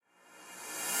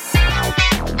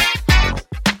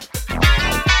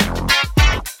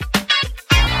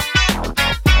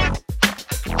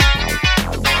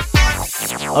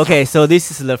Okay, so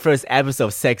this is the first episode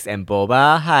of Sex and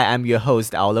Boba. Hi, I'm your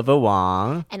host, Oliver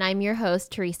Wang. And I'm your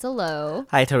host, Teresa Lowe.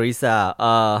 Hi, Teresa.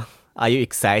 Are you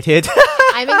excited?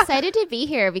 I'm excited to be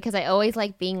here because I always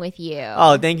like being with you.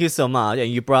 Oh, thank you so much.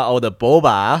 And you brought all the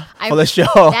boba for the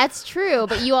show. That's true,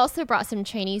 but you also brought some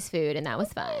Chinese food, and that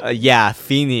was fun. Yeah,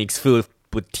 Phoenix Food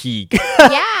Boutique.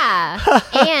 Yeah,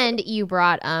 and you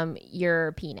brought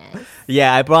your penis.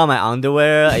 Yeah, I brought my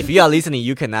underwear. If you are listening,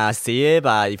 you cannot see it,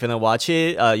 but if you want to watch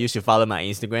it, you should follow my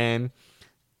Instagram.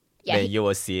 Yeah, then you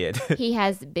will see it. He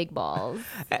has big balls,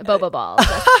 boba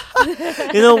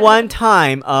balls. One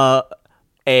time,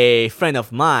 a friend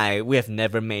of mine, we have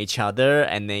never met each other,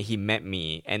 and then he met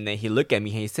me, and then he looked at me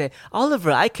and he said,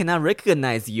 Oliver, I cannot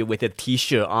recognize you with a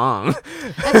t-shirt on.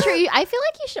 That's true. I feel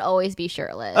like you should always be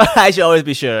shirtless. I should always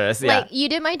be shirtless, yeah. Like, you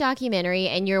did my documentary,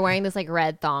 and you're wearing this, like,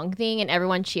 red thong thing, and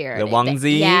everyone cheered. The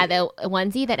onesie? Yeah, the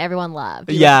onesie that everyone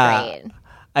loved. You yeah. looked great.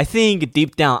 I think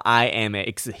deep down, I am an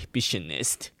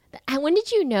exhibitionist. And when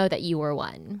did you know that you were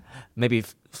one? Maybe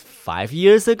 5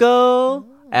 years ago,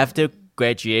 after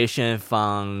graduation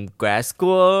from grad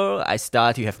school, I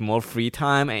started to have more free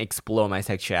time and explore my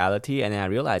sexuality, and then I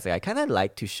realized I kind of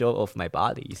like to show off my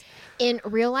bodies. In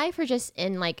real life or just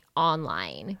in like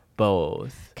online?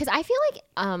 Both. Because I feel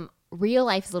like real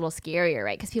life is a little scarier,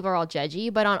 right? Because people are all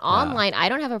judgy. But on online, I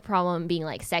don't have a problem being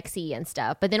like sexy and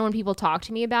stuff. But then when people talk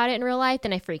to me about it in real life,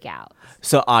 then I freak out.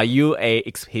 So are you a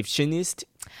exhibitionist?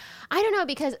 I don't know,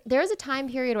 because there was a time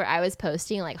period where I was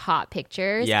posting like hot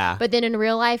pictures. Yeah. But then in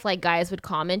real life, like guys would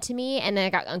comment to me, and then I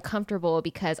got uncomfortable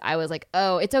because I was like,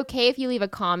 oh, it's okay if you leave a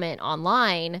comment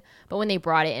online. But when they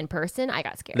brought it in person, I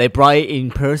got scared. They brought it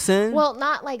in person? Well,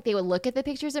 not like they would look at the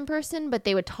pictures in person, but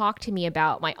they would talk to me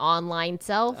about my online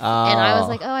self. And I was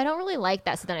like, oh, I don't really like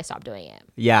that. So then I stopped doing it.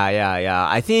 Yeah.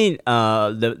 I think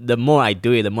the more I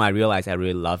do it, the more I realize I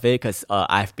really love it, because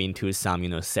I've been to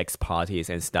some, sex parties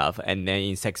and stuff. And then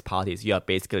in sex parties, you are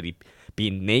basically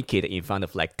being naked in front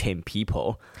of like 10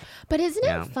 people. But isn't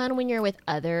it fun when you're with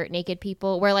other naked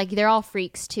people where like they're all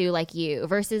freaks too, like you,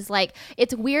 versus like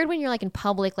it's weird when you're like in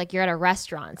public, like you're at a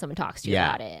restaurant and someone talks to you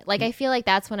about it. Like I feel like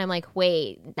that's when I'm like,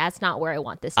 wait, that's not where I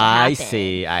want this to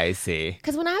happen. I see.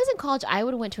 Because when I was in college, I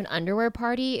would have went to an underwear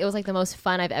party. It was like the most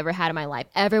fun I've ever had in my life.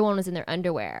 Everyone was in their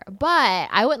underwear. But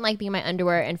I wouldn't like being in my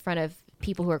underwear in front of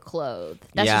people who are clothed.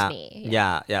 That's just me.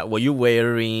 Yeah. Were you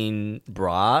wearing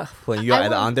bra when you were at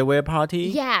the underwear party?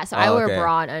 Yeah, so I wore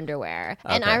bra and underwear.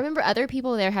 And I remember other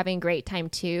people there having a great time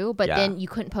too, but then you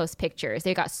couldn't post pictures.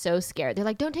 They got so scared. They're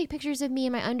like, don't take pictures of me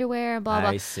in my underwear and blah, blah.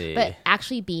 I see. But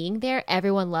actually being there,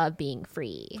 everyone loved being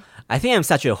free. I think I'm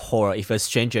such a whore. If a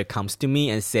stranger comes to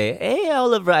me and say, hey,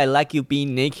 Oliver, I like you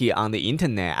being naked on the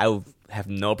internet, I would have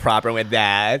no problem with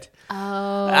that.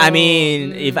 Oh. I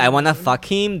mean, if I want to fuck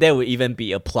him, there would even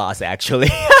be applause, actually.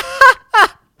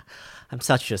 I'm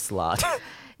such a slut.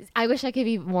 I wish I could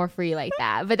be more free like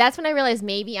that. But that's when I realized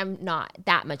maybe I'm not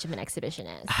that much of an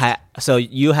exhibitionist. So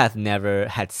you have never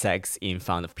had sex in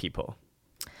front of people?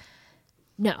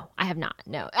 No, I have not.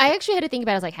 No. I actually had to think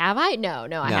about it. I was like, have I? No,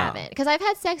 I haven't. Because I've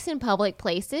had sex in public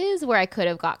places where I could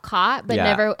have got caught, but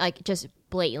never like just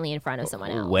blatantly in front of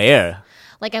someone else. Where?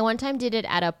 Like I one time did it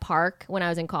at a park when I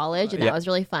was in college, and that was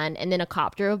really fun. And then a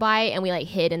cop drove by, and we like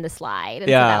hid in the slide, and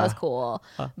so that was cool.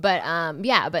 But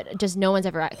but just no one's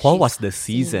ever actually. What was the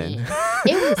season?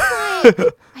 It was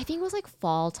like I think it was like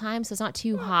fall time, so it's not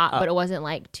too hot, but it wasn't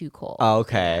like too cold. Oh,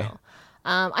 okay.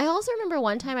 I also remember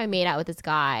one time I made out with this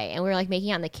guy, and we were like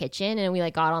making out in the kitchen, and we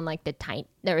like got on like the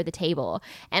table,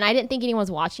 and I didn't think anyone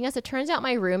was watching us. It turns out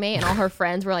my roommate and all her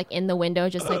friends were like in the window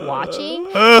just like watching,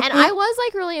 and I was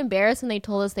like really embarrassed when they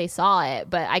told us they saw it.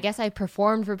 But I guess I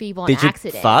performed for people on accident.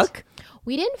 Did you fuck?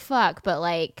 We didn't fuck, but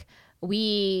like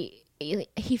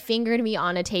he fingered me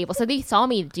on a table, so they saw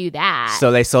me do that. So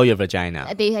they saw your vagina.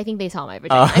 I think they saw my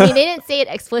vagina. I mean, they didn't say it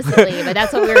explicitly, but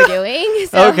that's what we were doing.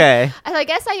 So, okay. I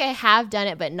guess I have done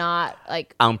it, but not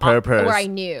like on purpose, where I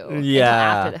knew. Until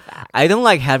after the fact. I don't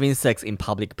like having sex in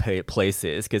public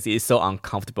places because it's so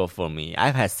uncomfortable for me.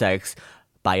 I've had sex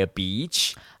by a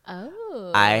beach.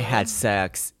 Oh. I had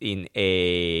sex in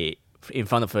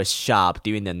front of a shop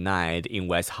during the night in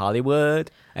West Hollywood,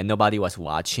 and nobody was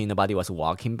watching, nobody was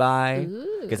walking by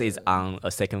because it's on a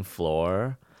second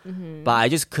floor. Mm-hmm. But I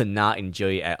just could not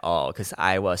enjoy it at all because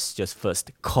I was just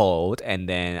first cold, and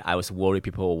then I was worried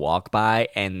people will walk by,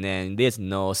 and then there's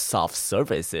no soft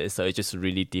surfaces, so it's just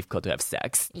really difficult to have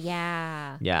sex.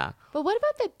 Yeah. But what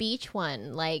about the beach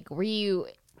one? Like,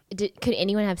 could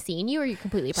anyone have seen you, or are you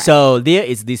completely private? So there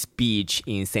is this beach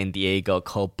in San Diego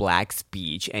called Black's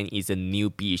Beach, and it's a new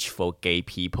beach for gay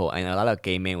people, and a lot of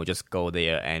gay men will just go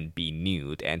there and be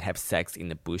nude and have sex in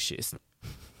the bushes.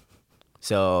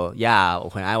 So yeah,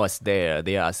 when I was there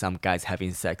are some guys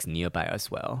having sex nearby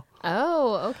as well.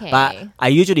 Oh, okay. But I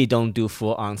usually don't do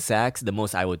full-on sex. The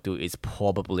most I would do is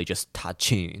probably just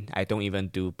touching. I don't even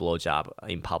do blowjob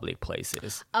in public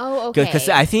places. Oh, okay. Because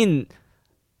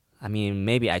I mean,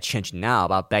 maybe I changed now,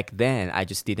 but back then I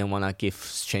just didn't want to give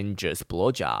strangers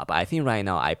blowjob. I think right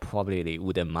now I probably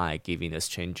wouldn't mind giving a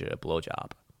stranger a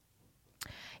blowjob.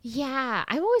 Yeah,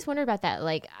 I've always wondered about that.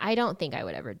 Like, I don't think I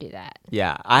would ever do that.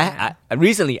 Yeah, I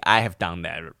recently I have done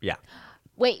that. Yeah.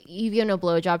 Wait, you've given a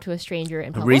blowjob to a stranger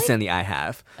in public? Recently I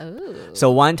have. Oh.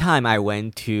 So one time I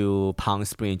went to Palm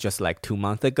Springs just like 2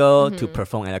 months ago to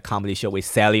perform at a comedy show with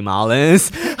Sally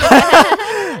Mullins.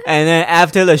 And then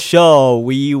after the show,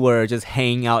 we were just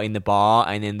hanging out in the bar,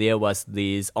 and then there was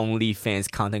this OnlyFans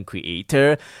content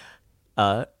creator.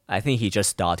 I think he just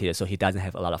started, so he doesn't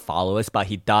have a lot of followers, but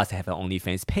he does have an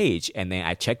OnlyFans page. And then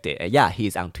I checked it. And yeah,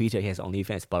 he's on Twitter. He has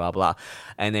OnlyFans, blah, blah, blah.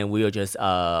 And then we were just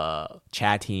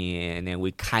chatting, and then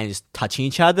we kind of just touching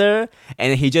each other.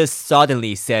 And then he just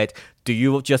suddenly said, "Do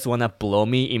you just want to blow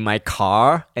me in my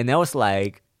car?" And I was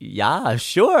like, yeah,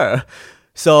 sure.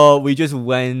 So we just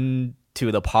went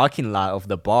to the parking lot of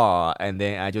the bar, and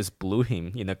then I just blew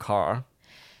him in the car.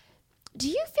 Do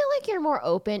you feel like you're more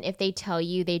open if they tell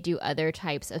you they do other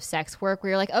types of sex work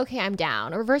where you're like, okay, I'm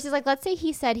down? Or versus like, let's say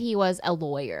he said he was a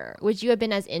lawyer. Would you have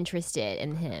been as interested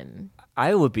in him?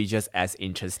 I would be just as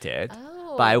interested,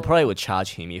 Oh. but I probably would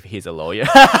charge him if he's a lawyer.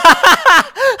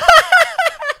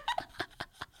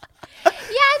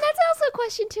 Yeah, and that's also a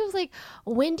question too. Is like,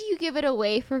 when do you give it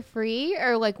away for free,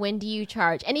 or like when do you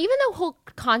charge? And even the whole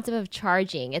concept of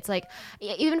charging, it's like,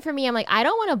 even for me, I'm like, I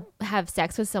don't want to have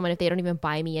sex with someone if they don't even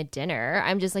buy me a dinner.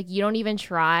 I'm just like, you don't even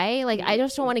try. Like, I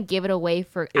just don't want to give it away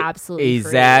for absolutely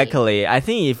Exactly. I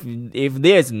think if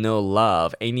there's no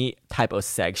love, any type of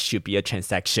sex should be a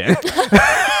transaction.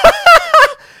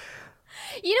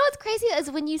 You know what's crazy is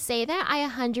when you say that, I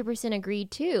 100% agree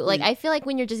too. Like, I feel like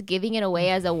when you're just giving it away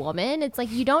as a woman, it's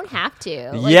like you don't have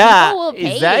to. Like, yeah, people will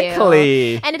pay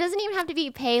exactly. you. And it doesn't even have to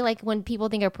be pay. Like when people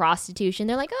think of prostitution,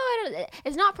 they're like, oh,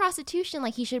 it's not prostitution.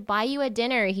 Like he should buy you a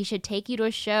dinner. He should take you to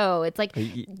a show. It's like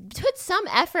put some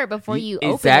effort before you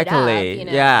open it up. You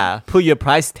know? Yeah, put your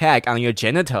price tag on your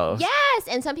genitals. Yes,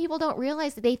 and some people don't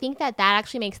realize that they think that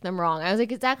actually makes them wrong. I was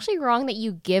like, it's actually wrong that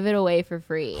you give it away for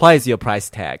free. What is your price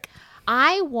tag?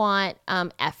 I want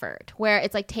effort, where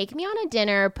it's like, take me on a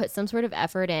dinner, put some sort of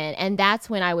effort in, and that's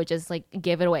when I would just like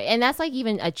give it away. And that's like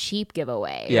even a cheap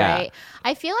giveaway, right?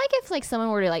 I feel like if like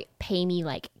someone were to like pay me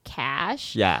like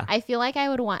cash, I feel like I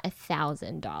would want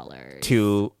 $1,000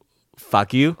 to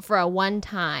fuck you for a one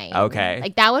time. Okay.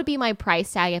 Like that would be my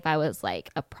price tag if I was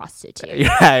like a prostitute.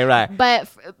 right. But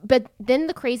then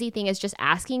the crazy thing is just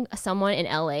asking someone in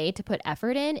LA to put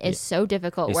effort in is so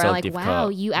difficult. It's where so I'm like, difficult. wow,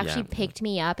 you actually picked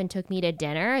me up and took me to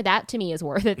dinner. That to me is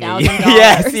worth $1,000.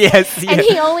 yes. And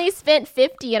he only spent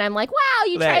 $50, and I'm like, wow,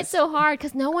 you tried Yes. so hard,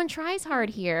 because no one tries hard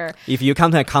here. If you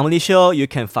come to a comedy show, you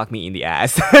can fuck me in the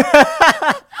ass.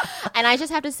 And I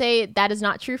just have to say that is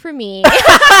not true for me.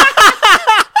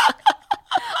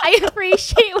 I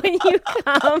appreciate when you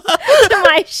come to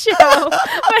my show,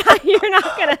 but you're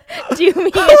not gonna do me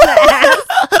in the ass.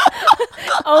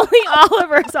 Only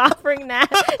Oliver's offering that.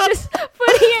 Just putting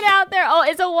it out there. Oh,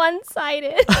 it's a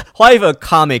one-sided. What if a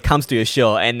comic comes to your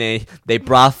show and they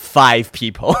brought 5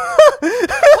 people?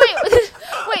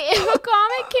 Wait, if a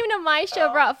comic came to my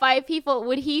show, brought 5 people,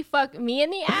 would he fuck me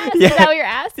in the ass? Yeah. Is that what you're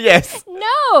asking? Yes.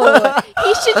 No.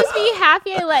 He should just be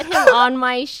happy I let him on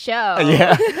my show.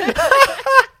 Yeah.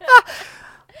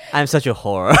 I'm such a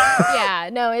whore. Yeah,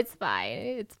 no, it's fine.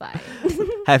 It's fine.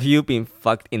 Have you been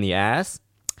fucked in the ass?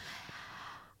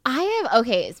 I have,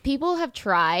 okay, people have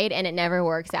tried and it never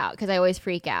works out because I always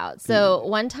freak out. So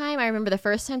one time, I remember the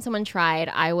first time someone tried,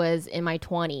 I was in my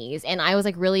 20s and I was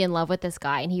like really in love with this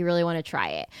guy and he really wanted to try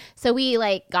it. So we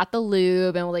like got the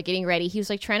lube and we're like getting ready. He was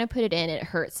like trying to put it in. It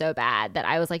hurt so bad that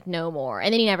I was like, no more.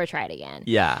 And then he never tried again.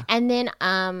 Yeah. And then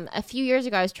a few years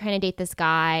ago, I was trying to date this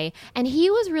guy and he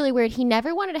was really weird. He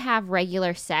never wanted to have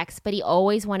regular sex, but he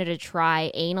always wanted to try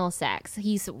anal sex.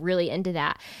 He's really into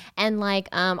that. And like,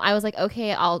 I was like,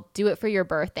 okay, I'll do it for your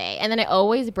birthday. And then I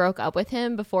always broke up with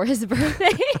him before his birthday.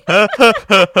 Like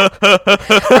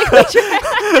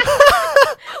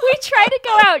we tried to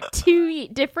go out 2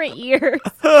 different years.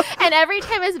 And every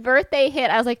time his birthday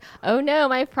hit, I was like, oh no,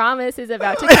 my promise is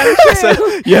about to come true.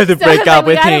 So you have to break up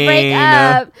with him. Break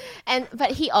up.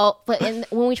 But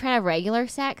when we try to have regular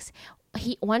sex,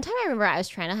 one time I remember I was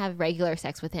trying to have regular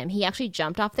sex with him. He actually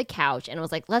jumped off the couch and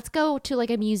was like, let's go to like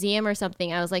a museum or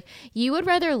something. I was like, you would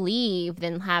rather leave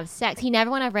than have sex. He never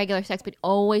wanted to have regular sex, but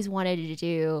always wanted to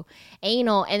do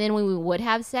anal. And then when we would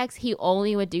have sex, he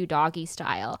only would do doggy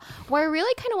style. Where I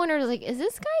really kind of wondered, like, is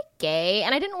this guy gay?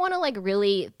 And I didn't want to like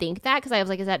really think that because I was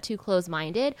like, is that too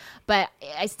close-minded? But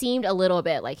I seemed a little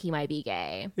bit like he might be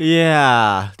gay.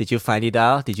 Yeah. Did you find it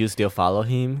out? Did you still follow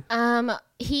him?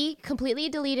 He completely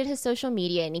deleted his social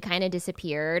media and he kind of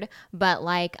disappeared. But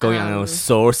like Going on a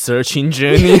soul searching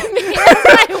journey.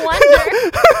 I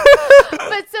wonder.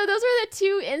 But so those were the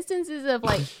two instances of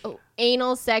like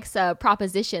anal sex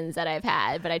propositions that I've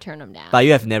had, but I turned them down. But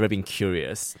you have never been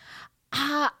curious.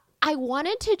 I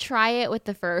wanted to try it with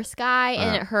the first guy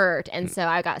and it hurt, and so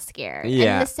I got scared.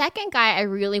 Yeah. And the second guy, I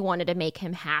really wanted to make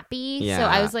him happy, Yeah. so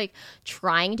I was like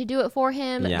trying to do it for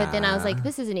him, Yeah. but then I was like,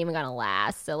 this isn't even gonna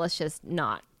last, so let's just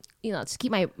not, just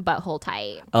keep my butthole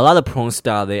tight. A lot of porn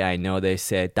stars I know, they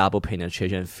say double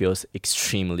penetration feels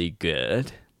extremely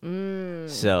good.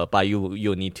 So, but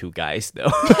you need two guys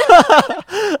though.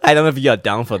 I don't know if you're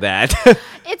down for that.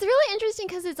 It's really interesting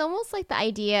because it's almost like the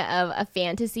idea of a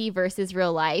fantasy versus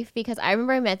real life. Because I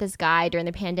remember I met this guy during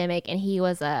the pandemic, and he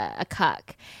was a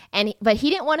cuck, but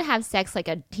he didn't want to have sex he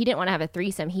didn't want to have a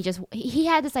threesome. He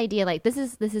had this idea like this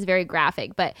is very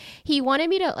graphic, but he wanted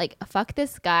me to like fuck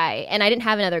this guy, and I didn't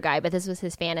have another guy, but this was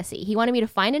his fantasy. He wanted me to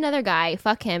find another guy,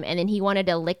 fuck him, and then he wanted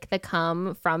to lick the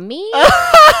cum from me.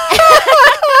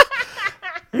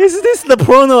 Is this the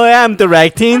porno I'm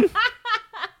directing?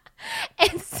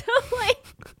 And so like,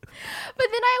 but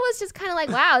then I was just kind of like,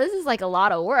 wow, this is like a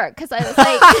lot of work. Cause I was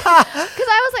like,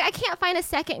 I can't find a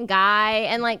second guy.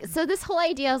 And like, so this whole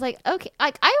idea, I was like, okay,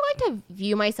 like I like to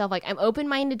view myself, like I'm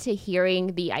open-minded to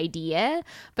hearing the idea,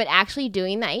 but actually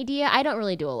doing the idea, I don't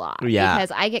really do a lot. Yeah.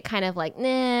 Because I get kind of like,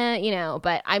 nah,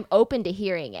 but I'm open to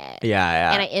hearing it.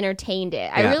 Yeah. And I entertained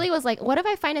it. I really was like, what if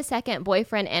I find a second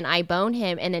boyfriend and I bone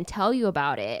him and then tell you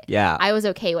about it? Yeah. I was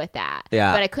okay with that.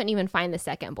 Yeah. But I couldn't even find the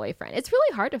second boyfriend. It's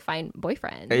really hard to find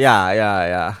boyfriends. Yeah.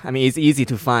 I mean, it's easy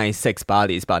to find sex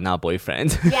buddies, but not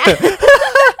boyfriends. Yeah.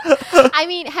 I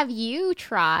mean, have you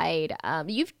tried?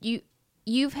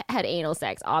 You've had anal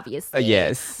sex, obviously.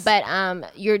 Yes. But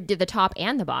you're the top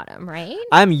and the bottom, right?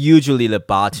 I'm usually the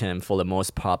bottom for the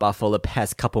most part, but for the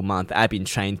past couple months, I've been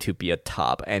trying to be a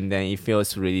top, and then it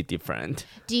feels really different.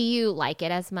 Do you like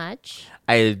it as much?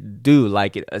 I do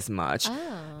like it as much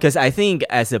because I think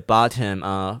as a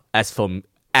bottom,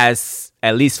 as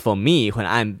at least for me, when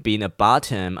I'm being a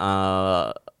bottom,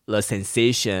 the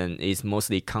sensation is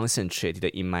mostly concentrated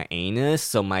in my anus,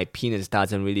 so my penis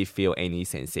doesn't really feel any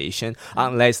sensation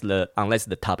unless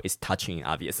the top is touching,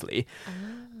 obviously.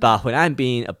 But when I'm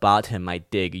being a bottom, my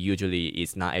dick usually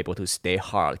is not able to stay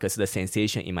hard because the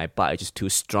sensation in my butt is just too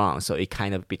strong, so it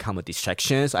kind of become a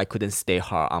distraction, so I couldn't stay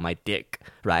hard on my dick,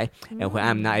 right? And when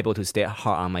I'm not able to stay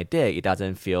hard on my dick, it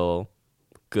doesn't feel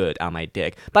good on my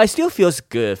dick, but it still feels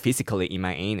good physically in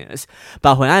my anus.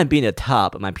 But when I'm being a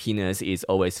top, my penis is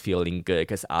always feeling good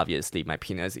because obviously my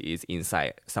penis is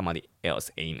inside somebody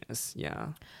else's anus. Yeah.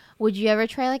 Would you ever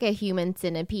try like a human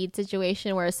centipede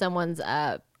situation where someone's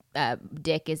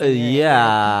dick is in your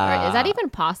yeah. anus? Or is that even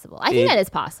possible? I think that is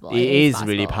possible. It is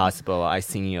really possible. I've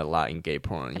seen it a lot in gay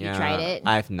porn. Have you tried it?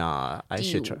 I've not. I Do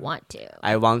should you try. want to?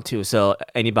 I want to. So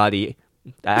anybody,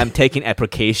 I'm taking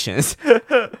applications.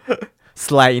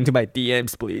 Slide into my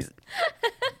DMs, please.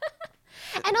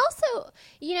 And also,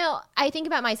 I think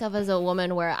about myself as a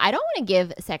woman where I don't want to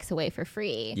give sex away for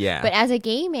free. Yeah. But as a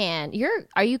gay man,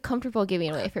 are you comfortable giving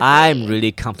it away for free? I'm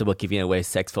really comfortable giving away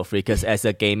sex for free because as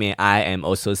a gay man, I am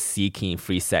also seeking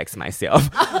free sex myself.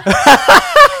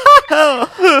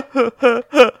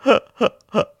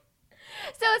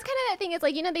 So it's kind of that thing. It's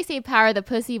like, they say power of the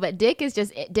pussy, but dick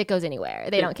goes anywhere.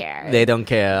 They don't care. They don't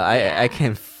care. I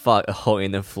can fuck a hole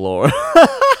in the floor.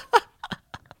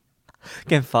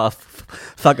 Can fuck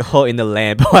a hole in the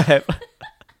lamp, whatever.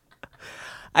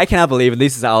 I cannot believe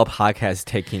this is our podcast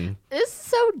taking. This is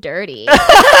so dirty.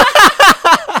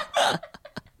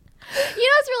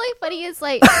 What's really funny is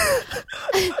like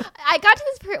I got to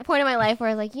this point in my life where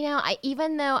I was like,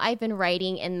 even though I've been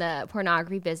writing in the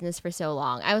pornography business for so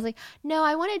long, I was like, no,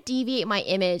 I want to deviate my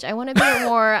image. I want to be a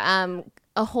more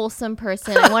a wholesome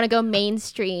person. I want to go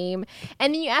mainstream.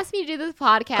 And then you asked me to do this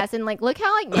podcast, and look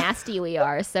how nasty we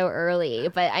are so early.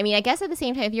 But I mean, I guess at the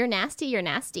same time, if you're nasty, you're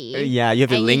nasty. Yeah, you have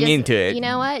to lean into it. You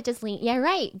know what? Just lean. Yeah,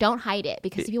 right. Don't hide it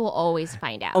because people will always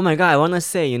find out. Oh my God, I want to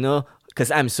say,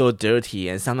 because I'm so dirty,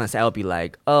 and sometimes I'll be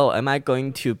like, oh, am I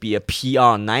going to be a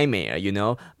PR nightmare,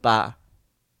 But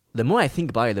the more I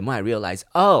think about it, the more I realize,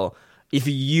 if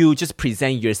you just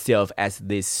present yourself as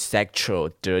this sexual,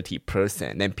 dirty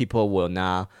person, then people will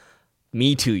not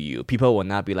me to you. People will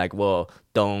not be like, well,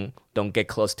 don't get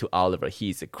close to Oliver.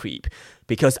 He's a creep.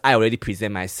 Because I already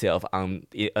present myself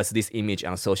as this image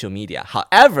on social media.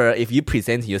 However, if you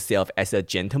present yourself as a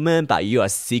gentleman, but you are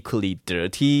secretly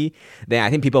dirty, then I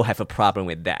think people have a problem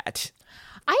with that.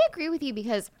 I agree with you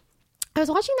because I was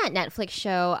watching that Netflix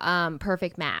show,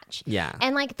 Perfect Match. Yeah.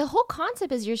 And like the whole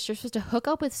concept is you're supposed to hook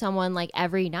up with someone like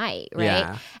every night, right?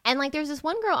 Yeah. And like there's this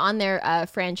one girl on there,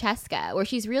 Francesca, where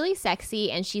she's really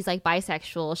sexy and she's like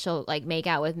bisexual. She'll like make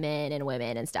out with men and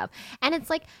women and stuff. And it's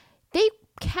like they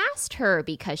cast her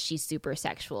because she's super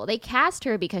sexual. They cast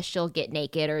her because she'll get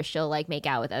naked or she'll like make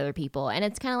out with other people. And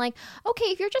it's kind of like, okay,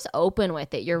 if you're just open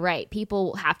with it, you're right.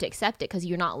 People have to accept it because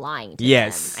you're not lying to them.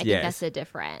 I think that's the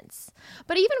difference.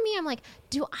 But even me, I'm like,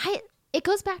 it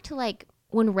goes back to like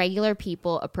when regular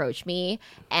people approach me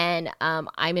and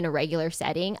I'm in a regular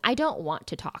setting, I don't want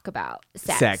to talk about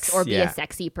sex or be a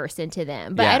sexy person to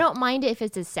them. But I don't mind it if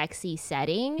it's a sexy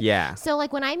setting. Yeah. So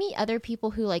like when I meet other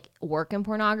people who like work in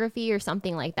pornography or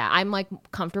something like that, I'm like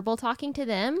comfortable talking to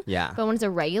them. Yeah. But when it's a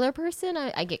regular person,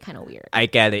 I get kind of weird. I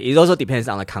get it. It also depends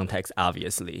on the context,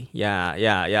 obviously.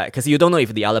 Yeah. Because you don't know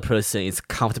if the other person is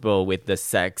comfortable with the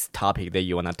sex topic that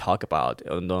you want to talk about.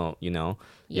 Or no, you know.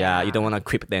 Yeah, you don't want to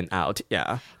creep them out.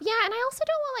 Yeah. Yeah, and I also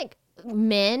don't want like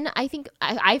men. I think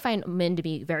I find men to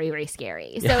be very, very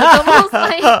scary. So it's almost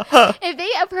like if they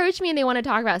approach me and they want to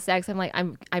talk about sex, I'm like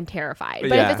I'm terrified.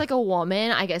 But if it's like a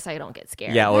woman, I guess I don't get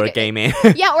scared. Yeah, or like, a gay man.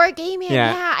 Yeah, or a gay man.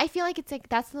 Yeah, I feel like it's like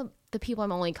that's the people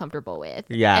I'm only comfortable with.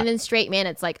 Yeah. And then straight man,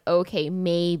 it's like okay,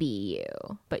 maybe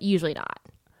you, but usually not.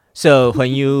 So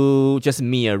when you just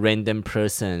meet a random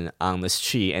person on the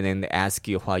street and then they ask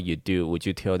you what you do, would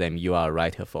you tell them you are a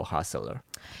writer for Hustler?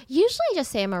 Usually I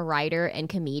just say I'm a writer and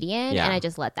comedian and I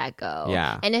just let that go.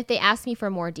 Yeah. And if they ask me for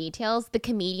more details, the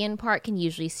comedian part can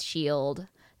usually shield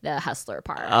the hustler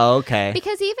part. Oh, okay.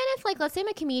 Because even if like, let's say I'm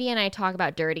a comedian and I talk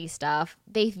about dirty stuff,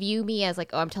 they view me as like,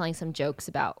 oh, I'm telling some jokes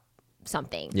about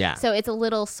something. Yeah. So it's a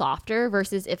little softer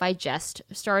versus if I just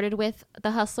started with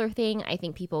the hustler thing, I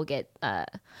think people get well,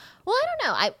 I don't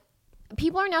know.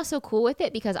 People are now so cool with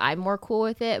it because I'm more cool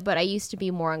with it, but I used to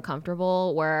be more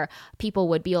uncomfortable where people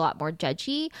would be a lot more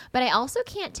judgy. But I also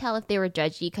can't tell if they were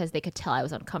judgy because they could tell I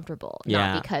was uncomfortable,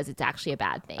 not because it's actually a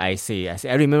bad thing. I see. I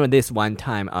remember this one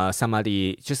time,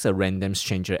 somebody, just a random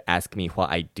stranger, asked me what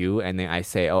I do, and then I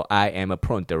say, oh, I am a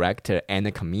porn director and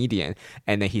a comedian.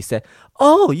 And then he said,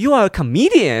 oh, you are a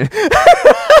comedian.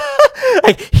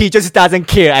 Like, he just doesn't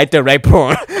care I direct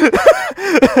porn.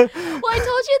 Well, I told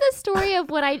you the story of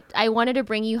when I wanted to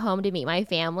bring you home to meet my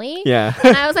family. Yeah.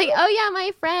 And I was like, oh, yeah,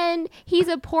 my friend, he's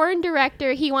a porn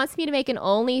director. He wants me to make an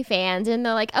OnlyFans. And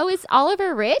they're like, oh, is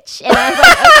Oliver rich? And I was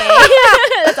like,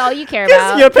 okay, that's all you care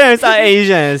about. Your parents are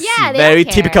Asians. Yeah, they very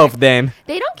don't care. typical of them.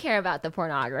 They don't care about the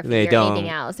pornography They or don't. anything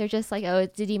else. They're just like, oh,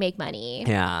 did he make money?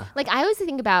 Yeah. Like, I always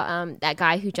think about that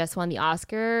guy who just won the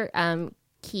Oscar,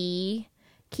 Ki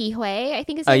Hui, I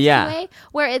think his name's Ki Hui,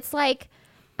 where it's like,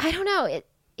 I don't know,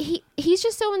 he's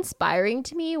just so inspiring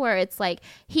to me where it's like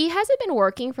he hasn't been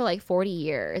working for like 40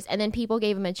 years and then people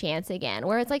gave him a chance again,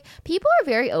 where it's like people are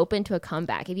very open to a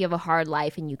comeback if you have a hard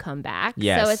life and you come back.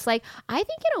 Yes. So it's like, I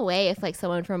think in a way if like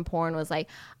someone from porn was like,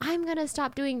 I'm gonna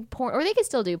stop doing porn, or they could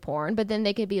still do porn, but then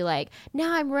they could be like,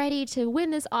 now I'm ready to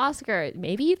win this Oscar,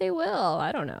 maybe they will.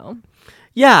 I don't know.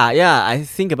 Yeah, I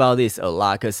think about this a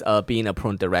lot because being a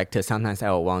porn director, sometimes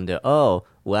I will wonder, oh,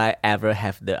 will I ever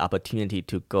have the opportunity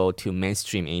to go to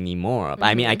mainstream anymore? But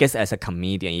I mean, I guess as a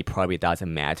comedian, it probably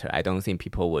doesn't matter. I don't think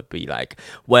people would be like,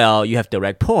 well, you have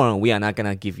direct porn, we are not going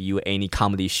to give you any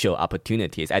comedy show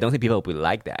opportunities. I don't think people would be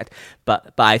like that.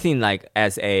 But I think like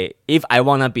if I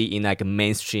want to be in like a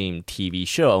mainstream TV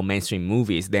show or mainstream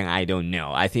movies, then I don't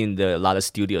know. I think a lot of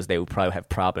studios, they would probably have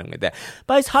problem with that.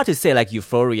 But it's hard to say like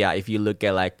Euphoria, if you look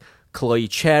at like Chloe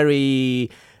Cherry,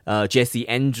 Jesse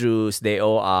Andrews, they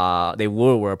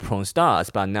were porn stars,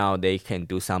 but now they can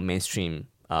do some mainstream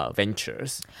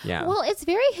ventures. Yeah. Well, it's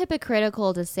very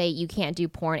hypocritical to say you can't do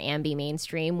porn and be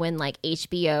mainstream when like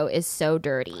HBO is so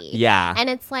dirty. Yeah. And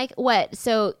it's like, what?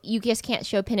 So you just can't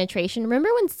show penetration? Remember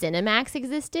when Cinemax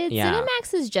existed? Yeah.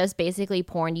 Cinemax is just basically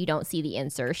porn. You don't see the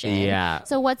insertion. Yeah.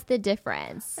 So what's the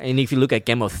difference? And if you look at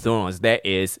Game of Thrones, that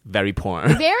is very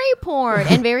porn. Very porn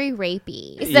and very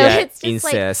rapey. So yeah, it's just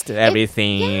incest, like,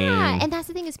 everything. Yeah, and that's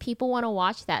the thing is people want to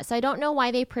watch that. So I don't know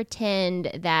why they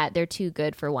pretend that they're too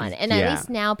good for one. And at least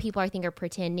now now people I think are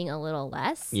pretending a little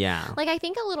less. Yeah. Like I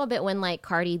think a little bit when like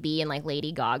Cardi B and like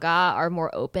Lady Gaga are more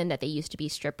open that they used to be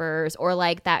strippers, or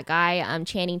like that guy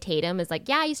Channing Tatum is like,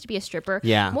 yeah, I used to be a stripper.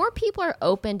 Yeah. More people are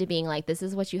open to being like, this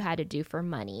is what you had to do for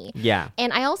money. Yeah.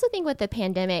 And I also think with the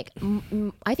pandemic,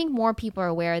 I think more people are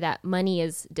aware that money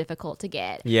is difficult to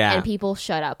get. Yeah. And people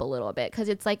shut up a little bit because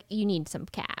it's like you need some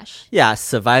cash. Yeah,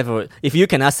 survival. If you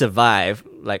cannot survive,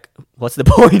 like, what's the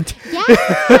point? Yeah.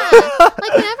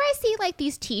 Like whenever I see like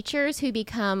these teachers who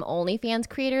become OnlyFans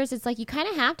creators, it's like you kind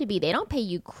of have to be. They don't pay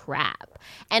you crap.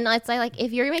 And it's like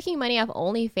if you're making money off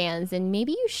OnlyFans, then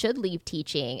maybe you should leave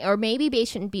teaching, or maybe they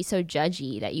shouldn't be so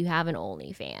judgy that you have an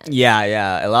OnlyFans. Yeah,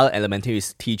 yeah. A lot of elementary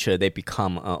teacher, they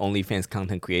become OnlyFans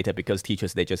content creator because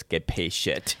teachers, they just get paid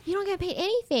shit. You don't get paid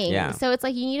anything. Yeah. So it's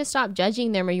like you need to stop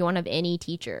judging them, or you won't have any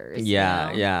teachers. Yeah,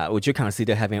 you know? yeah. Would you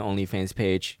consider having an OnlyFans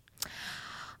page?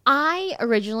 I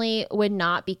originally would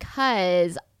not,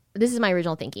 because this is my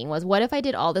original thinking was, what if I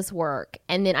did all this work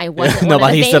and then I wasn't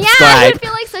Nobody one of the subscribed. Yeah, I would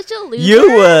feel like such a loser.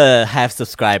 You will have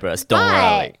subscribers. Don't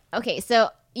worry. Okay, so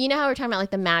you know how we're talking about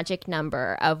like the magic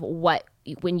number of what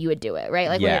when you would do it, right?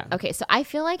 Like, Yeah. okay, so I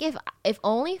feel like if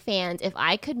OnlyFans, if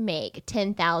I could make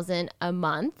 10,000 a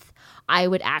month, I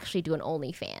would actually do an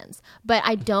OnlyFans. But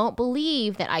I don't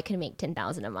believe that I can make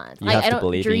 10,000 a month. You Like have I to don't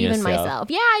believe in dream in yourself.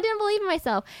 myself. Yeah, I didn't believe in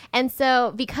myself. And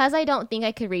so because I don't think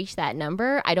I could reach that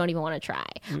number, I don't even want to try.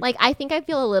 Like I think I'd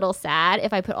feel a little sad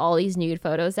if I put all these nude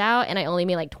photos out and I only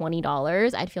made like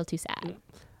 $20. I'd feel too sad.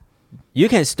 You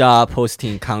can start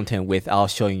posting content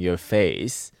without showing your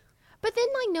face. But then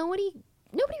like nobody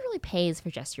really pays for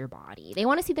just your body. They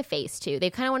want to see the face too. They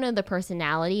kind of want to know the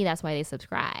personality. That's why they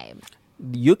subscribe.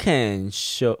 You can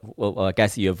show, well, I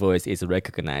guess your voice is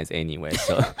recognized anyway.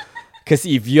 So, because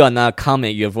if you are not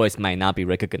comment, your voice might not be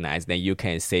recognized. Then you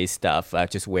can say stuff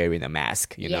just wearing a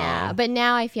mask, you Yeah, know? but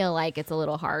now I feel like it's a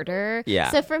little harder.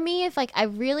 Yeah. So for me, if like I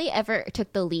really ever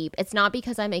took the leap, it's not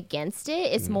because I'm against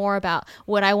it. It's more about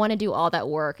would I want to do all that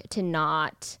work to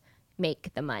not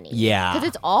make the money? Yeah. Because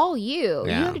it's all you.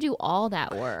 Yeah. You have to do all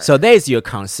that work. So that is your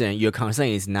concern. Your concern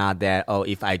is not that, oh,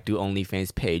 if I do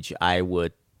OnlyFans page, I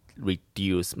would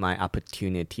reduce my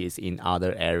opportunities in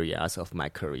other areas of my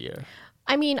career.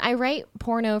 I mean, I write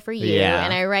porno for you, Yeah.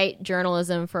 and I write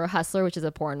journalism for Hustler, which is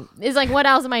a porn. It's like, what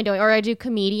else am I doing? Or I do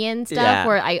comedian stuff Yeah.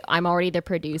 where I'm already the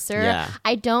producer. Yeah.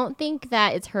 I don't think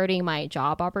that it's hurting my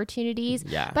job opportunities.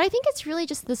 Yeah. But I think it's really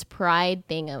just this pride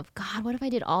thing of, God, what if I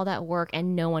did all that work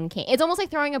and no one came? It's almost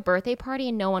like throwing a birthday party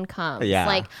and no one comes. Yeah.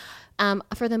 Like,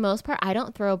 for the most part, I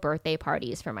don't throw birthday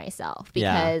parties for myself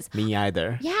because, Yeah, me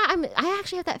either. yeah, I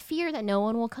actually have that fear that no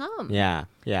one will come. Yeah,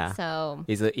 yeah. So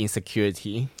It's an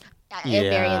insecurity. very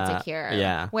Yeah, insecure.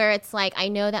 yeah. Where it's like I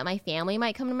know that my family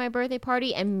might come to my birthday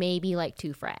party and maybe like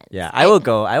 2 friends. Yeah, I will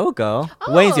go.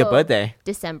 When is your Oh. birthday?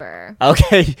 December.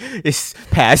 Okay, it's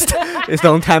past. It's a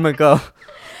long time ago.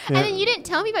 And then you didn't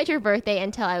tell me about your birthday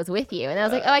until I was with you. And I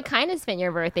was like, oh, I kind of spent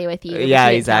your birthday with you. but Yeah,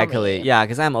 you didn't tell exactly. me. Yeah,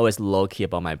 because I'm always low key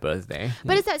about my birthday.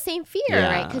 But it's that same fear,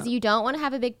 Yeah. right? Because you don't want to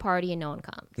have a big party and no one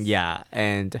comes. Yeah,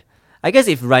 and I guess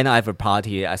if right now I have a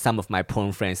party, some of my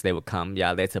porn friends, they will come.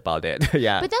 Yeah, that's about it.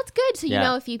 Yeah. But that's good. So you Yeah.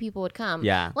 know a few people would come.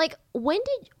 Yeah. Like,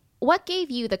 what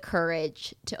gave you the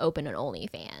courage to open an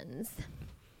OnlyFans?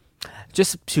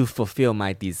 Just to fulfill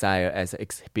my desire as an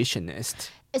exhibitionist.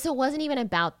 So it wasn't even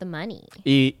about the money.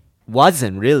 It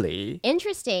wasn't really.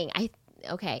 Interesting.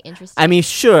 Interesting. I mean,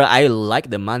 sure, I like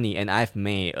the money and I've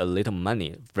made a little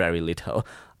money, very little.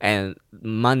 And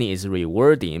money is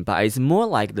rewarding, but it's more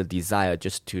like the desire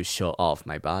just to show off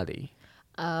my body.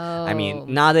 Oh. I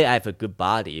mean, not that I have a good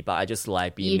body, but I just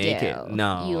like being you naked. do.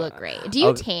 No. You look great. Do you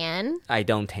Oh, tan? I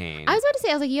don't tan. I was about to say,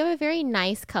 I was like, you have a very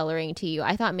nice coloring to you.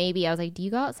 I thought maybe, I was like, do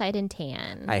you go outside and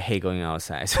tan? I hate going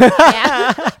outside.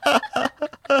 Yeah.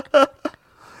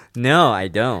 No, I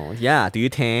don't. Yeah, do you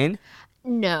tan?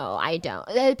 No, I don't.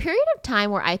 A period of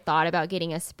time where I thought about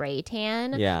getting a spray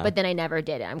tan, Yeah. but then I never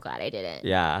did it. I'm glad I didn't.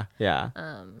 Yeah, yeah.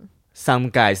 Some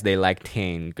guys, they like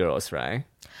tan girls, right?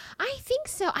 I think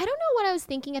so. I don't know what I was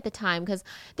thinking at the time because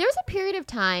there was a period of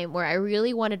time where I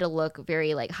really wanted to look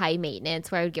very like high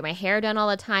maintenance, where I would get my hair done all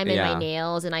the time and Yeah. my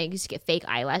nails, and I used to get fake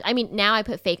eyelash. I mean, now I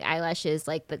put fake eyelashes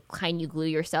like the kind you glue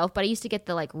yourself, but I used to get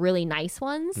the like really nice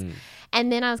ones.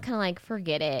 And then I was kind of like,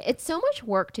 forget it. It's so much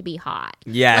work to be hot.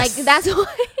 Yes. Like that's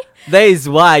why. That is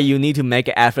why you need to make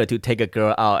an effort to take a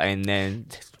girl out and then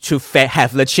to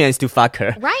have the chance to fuck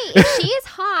her. Right. If she is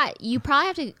hot, you probably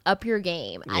have to up your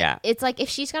game. Yeah. It's like if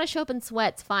she's going to show up in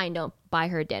sweats, fine, don't buy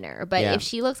her dinner. But Yeah. if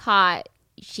she looks hot,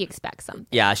 she expects something.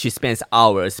 Yeah, she spends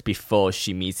hours before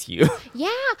she meets you. Yeah,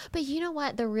 but you know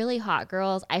what? The really hot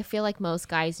girls, I feel like most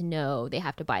guys know they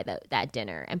have to buy that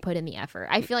dinner and put in the effort.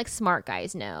 I feel like smart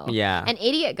guys know. Yeah. And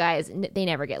idiot guys, they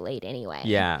never get laid anyway.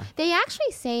 Yeah. They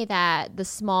actually say that the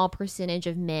small percentage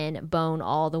of men bone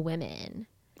all the women.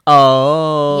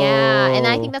 Oh. Yeah, and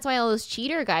I think that's why all those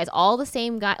cheater guys, all the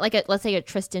same guy, like let's say a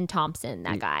Tristan Thompson,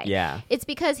 that guy. Yeah. It's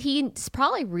because he's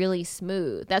probably really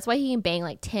smooth. That's why he can bang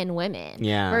like 10 women.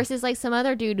 Yeah. Versus like some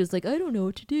other dude who's like, I don't know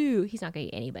what to do. He's not going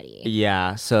to get anybody.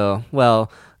 Yeah. So,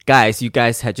 well, guys, you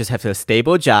guys just have a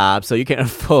stable job so you can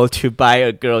afford to buy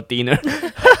a girl dinner.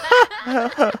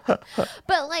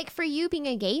 But like for you being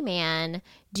a gay man,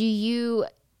 do you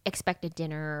expect a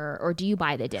dinner or do you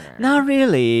buy the dinner? Not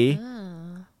really.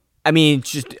 I mean,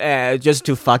 just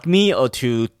to fuck me or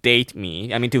to date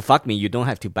me. I mean, to fuck me, you don't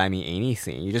have to buy me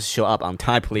anything. You just show up on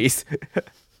time, please.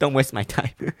 Don't waste my time.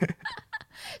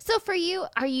 So for you,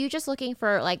 are you just looking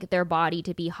for like their body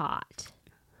to be hot?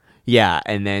 Yeah,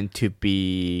 and then to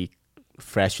be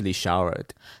freshly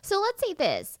showered. So let's say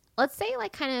this. Let's say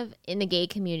like kind of in the gay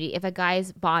community, if a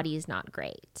guy's body is not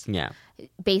great, Yeah.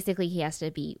 basically he has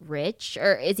to be rich,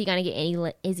 or is he gonna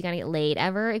get laid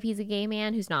ever if he's a gay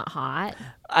man who's not hot?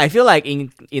 I feel like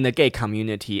in the gay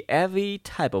community, every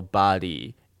type of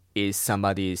body is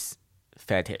somebody's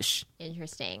fetish.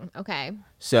 Interesting. Okay.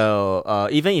 So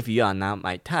even if you are not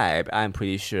my type, I'm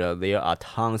pretty sure there are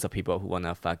tons of people who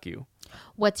wanna fuck you.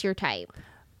 What's your type?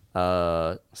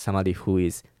 Somebody who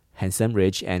is handsome,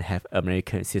 rich, and have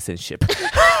American citizenship.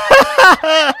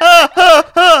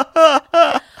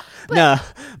 No,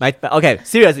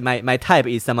 seriously, my type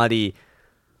is somebody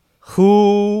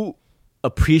who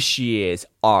appreciates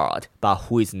art, but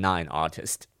who is not an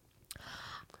artist.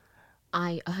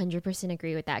 I 100%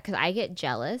 agree with that because I get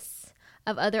jealous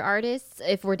of other artists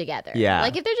if we're together. Yeah.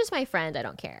 Like if they're just my friend, I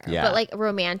don't care. Yeah. But like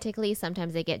romantically,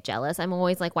 sometimes they get jealous. I'm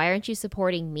always like, why aren't you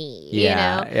supporting me?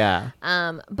 Yeah, You know?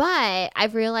 yeah. But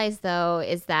I've realized though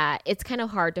is that it's kind of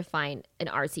hard to find an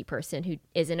artsy person who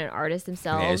isn't an artist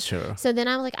themselves. Yeah, it's true. So then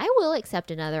I'm like, I will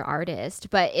accept another artist,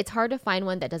 but it's hard to find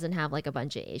one that doesn't have like a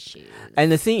bunch of issues.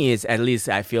 And the thing is, at least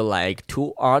I feel like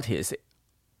two artists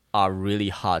are really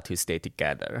hard to stay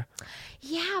together.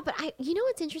 Yeah, but you know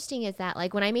what's interesting is that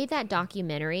like when I made that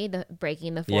documentary, the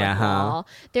Breaking the Fourth Yeah, huh? Wall,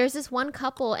 there's this one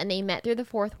couple and they met through the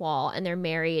fourth wall and they're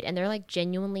married and they're like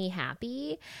genuinely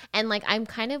happy. And like I'm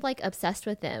kind of like obsessed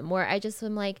with them where I just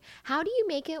am like, how do you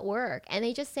make it work? And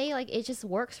they just say like it just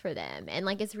works for them and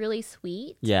like it's really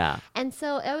sweet. Yeah. And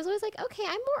so I was always like, okay,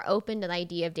 I'm more open to the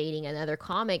idea of dating another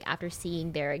comic after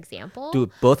seeing their example. Do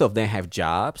both of them have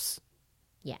jobs?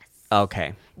 Yes.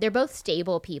 Okay. They're both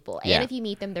stable people. Yeah. And if you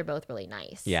meet them, they're both really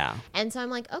nice. Yeah. And so I'm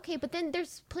like, okay, but then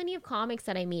there's plenty of comics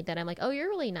that I meet that I'm like, oh, you're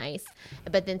really nice.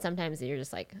 But then sometimes you're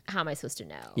just like, how am I supposed to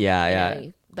know? Yeah, You yeah.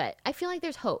 know? But I feel like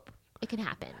there's hope. It can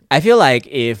happen. I feel like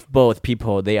if both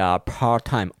people, they are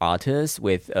part-time artists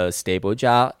with a stable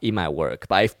job, it might work.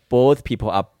 But if both people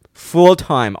are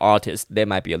full-time artists, that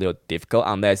might be a little difficult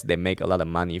unless they make a lot of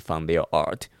money from their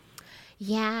art.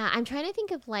 Yeah, I'm trying to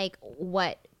think of like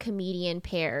what comedian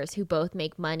pairs who both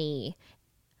make money.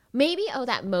 Maybe,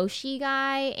 that Moshi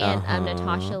guy and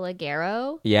Natasha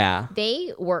Leggero. Yeah.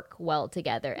 They work well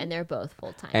together and they're both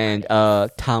full-time And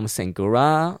artists. Tom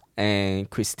Segura and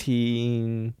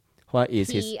Christine, what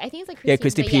is P, his? I think it's like Yeah,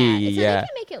 Christine, Christy but P, So yeah. they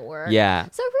can make it work. Yeah.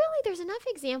 So really, there's enough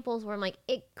examples where I'm like,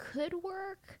 it could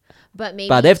work, but maybe.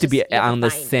 But they have to it's be just you have to on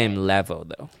the find same it. level,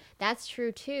 though. That's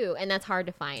true too, and that's hard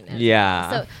to find. As Yeah.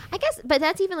 well. So I guess, but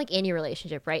that's even like any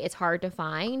relationship, right? It's hard to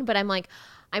find. But I'm like,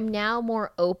 I'm now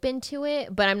more open to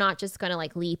it, but I'm not just gonna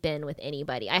like leap in with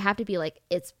anybody. I have to be like,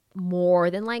 it's more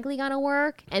than likely gonna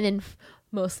work, and then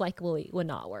most likely would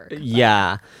not work.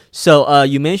 Yeah. So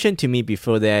you mentioned to me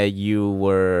before that you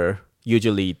were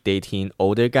usually dating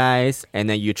older guys, and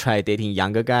then you try dating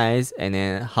younger guys, and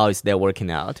then how is that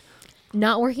working out?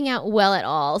 Not working out well at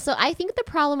all. So I think the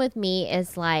problem with me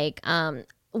is like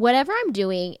whatever I'm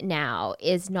doing now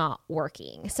is not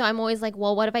working. So I'm always like,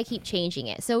 well, what if I keep changing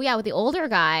it? So yeah, with the older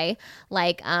guy,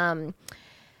 like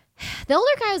the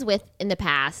older guy I was with in the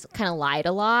past kind of lied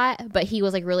a lot, but he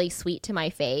was like really sweet to my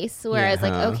face. Whereas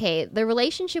like, okay, the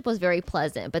relationship was very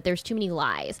pleasant, but there's too many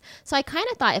lies. So I kind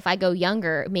of thought if I go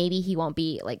younger, maybe he won't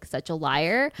be like such a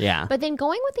liar. Yeah. But then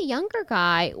going with the younger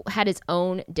guy had his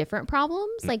own different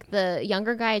problems. Like the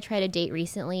younger guy I tried to date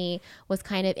recently was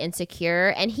kind of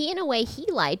insecure. And he, in a way, he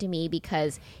lied to me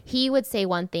because he would say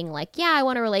one thing like, yeah, I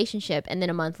want a relationship. And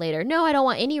then a month later, no, I don't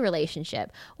want any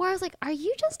relationship. Where I was like, are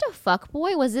you just a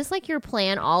fuckboy? Was this like your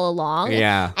plan all along.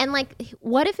 Yeah. And like,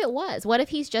 what if it was? What if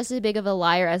he's just as big of a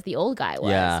liar as the old guy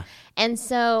was? Yeah. And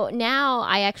so now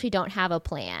I actually don't have a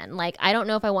plan. Like, I don't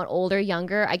know if I want older,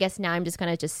 younger. I guess now I'm just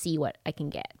going to just see what I can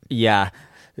get. Yeah.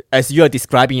 As you're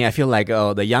describing, I feel like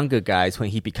the younger guys, when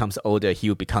he becomes older, he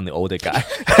will become the older guy.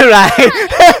 Right?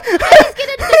 Let's get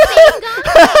into the same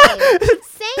guy.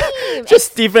 Same.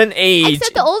 Just different age.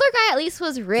 Except the older guy at least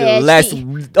was rich.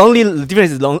 Only the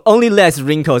difference is only less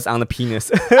wrinkles on the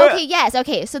penis. Okay, yes.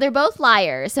 Okay, so they're both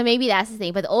liars. So maybe that's the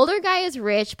thing. But the older guy is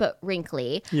rich but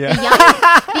wrinkly. Yeah.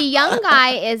 The young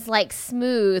guy is like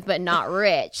smooth but not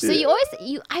rich. So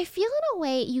I feel in a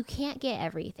way you can't get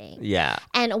everything. Yeah.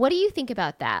 And what do you think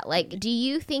about that? Like, do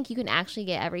you think you can actually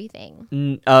get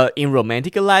everything? In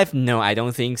romantic life, no, I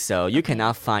don't think so. You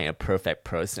cannot find a perfect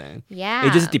person. Yeah.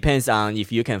 It just depends on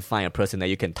if you can find a person that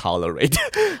you can tolerate.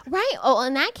 Right. Oh,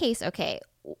 in that case, okay.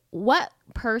 What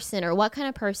person or what kind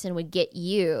of person would get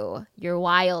you, your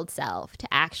wild self, to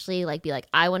actually like be like,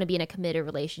 I want to be in a committed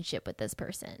relationship with this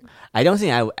person? I don't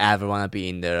think I would ever want to be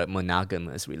in the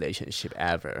monogamous relationship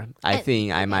ever. I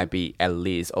think I might be at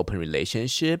least open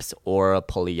relationships or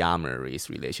polyamorous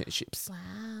relationships. Wow.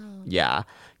 Yeah,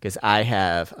 because I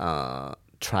have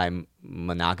tried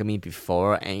monogamy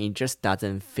before and it just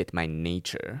doesn't fit my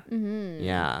nature. Mm-hmm.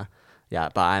 Yeah,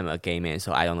 but I'm a gay man,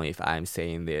 so I don't know if I'm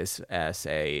saying this as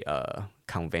a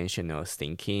conventional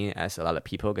thinking as a lot of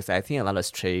people, because I think a lot of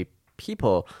straight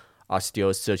people are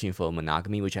still searching for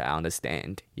monogamy, which I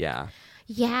understand. Yeah.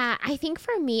 Yeah, I think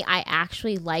for me, I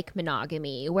actually like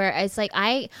monogamy, where it's like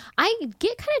I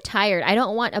get kind of tired. I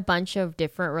don't want a bunch of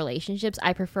different relationships.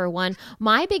 I prefer one.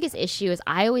 My biggest issue is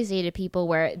I always dated people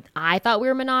where I thought we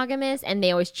were monogamous and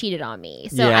they always cheated on me.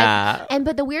 So yeah.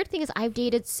 But the weird thing is I've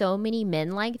dated so many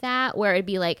men like that, where it'd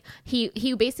be like he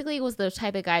basically was the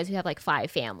type of guys who have like 5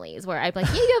 families, where I'd be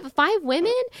like, yeah, you have 5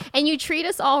 women and you treat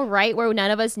us all right where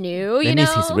none of us knew. That you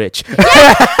means know? he's rich.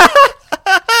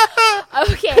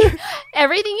 Okay,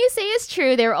 everything you say is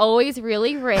true. They're always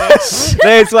really rich.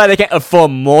 That's why they can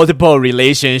afford multiple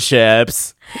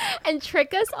relationships. And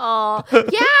trick us all.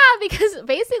 Yeah, because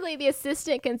basically the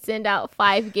assistant can send out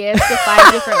 5 gifts to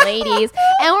 5 different ladies.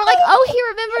 And we're like, oh, he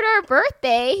remembered our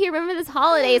birthday. He remembered his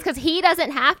holidays because he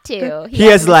doesn't have to. He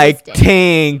has like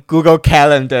 10 Google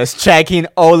calendars tracking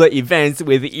all the events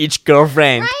with each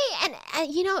girlfriend. Right.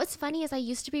 And you know, what's funny is I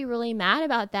used to be really mad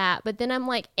about that. But then I'm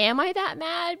like, am I that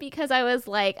mad? Because I was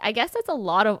like, I guess that's a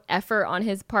lot of effort on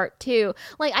his part too.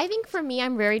 Like, I think for me,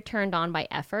 I'm very turned on by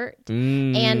effort.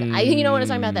 And you know what I'm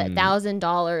talking about, that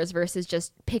 $1,000 versus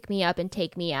just pick me up and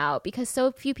take me out, because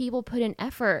so few people put in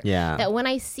effort. Yeah. That when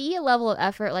I see a level of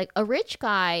effort, like a rich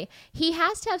guy, he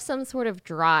has to have some sort of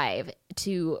drive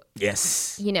to,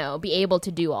 yes, you know, be able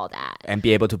to do all that. And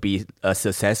be able to be as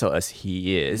successful as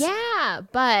he is. Yeah,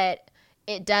 but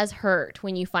it does hurt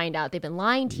when you find out they've been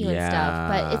lying to you and stuff,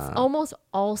 but it's almost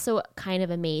also kind of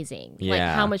amazing, like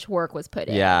how much work was put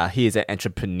in. Yeah, he's an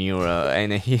entrepreneur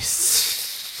and he's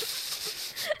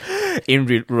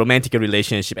in romantic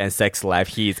relationship and sex life,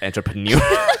 he's entrepreneur.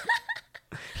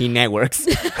 He networks.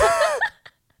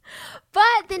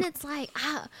 But then it's like,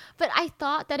 but I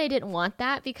thought that I didn't want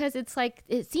that, because it's like,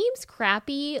 it seems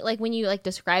crappy, like when you like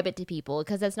describe it to people,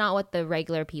 because that's not what the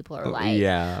regular people are like.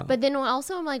 Yeah. But then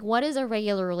also I'm like, what is a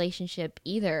regular relationship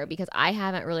either? Because I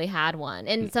haven't really had one.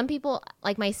 And some people,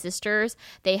 like my sisters,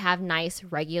 they have nice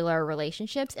regular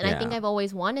relationships. And I think I've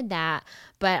always wanted that.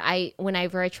 But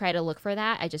whenever I try to look for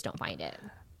that, I just don't find it.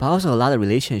 But also a lot of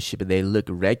relationships, they look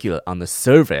regular on the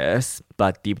surface,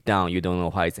 but deep down, you don't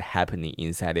know what is happening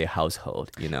inside their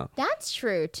household, you know? That's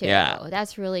true, too. Yeah.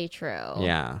 That's really true.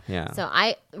 Yeah. So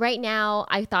right now,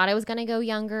 I thought I was going to go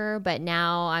younger, but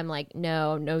now I'm like,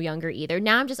 no younger either.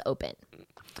 Now I'm just open.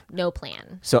 No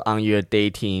plan. So on your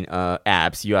dating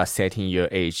apps, you are setting your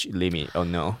age limit, or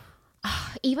no?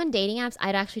 Even dating apps, I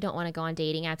actually don't want to go on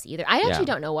dating apps either. I actually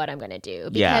don't know what I'm going to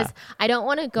do, because I don't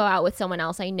want to go out with someone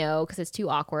else I know, because it's too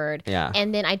awkward. Yeah.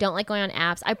 And then I don't like going on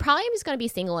apps. I probably am just going to be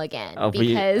single again, Oh,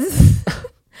 because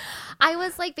I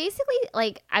was like, basically,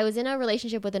 like I was in a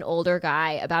relationship with an older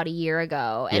guy about a year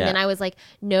ago. And then I was like,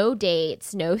 no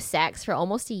dates, no sex for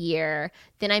almost a year.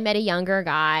 Then I met a younger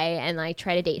guy and I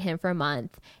tried to date him for a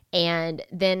month. And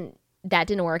then that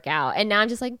didn't work out. And now I'm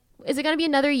just like, is it going to be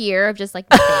another year of just like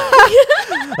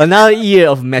another year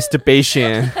of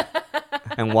masturbation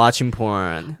and watching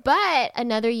porn? But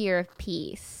another year of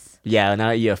peace. Yeah,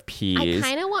 another year of peace. I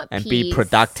kind of want and peace. be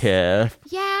productive.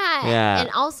 Yeah.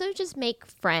 And also just make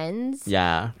friends.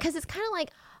 Yeah. Because it's kind of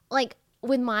like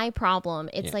with my problem,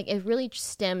 it's like it really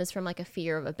stems from like a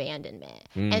fear of abandonment.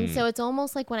 And so it's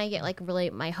almost like when I get like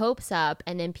really my hopes up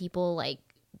and then people like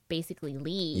basically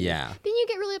leave, Yeah. then you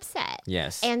get really upset.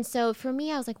 Yes. And so for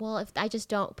me, I was like, well, if I just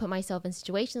don't put myself in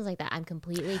situations like that, I'm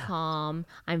completely calm.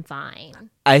 I'm fine.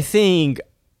 I think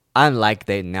I'm like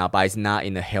that now, but it's not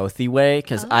in a healthy way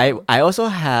because I also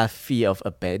have fear of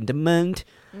abandonment.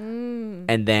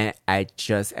 And then I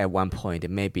just at one point,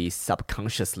 maybe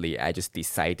subconsciously, I just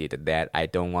decided that I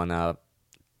don't want to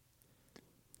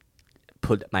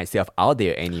put myself out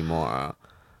there anymore.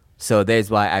 So that's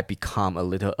why I become a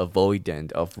little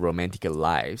avoidant of romantic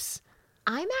lives.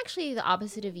 I'm actually the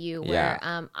opposite of you, where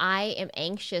I am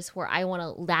anxious, where I want to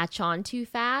latch on too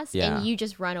fast, and you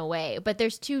just run away. But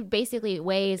there's two basically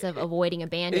ways of avoiding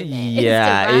abandonment.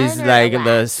 Yeah, it's it's like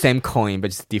the the same coin, but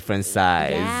just different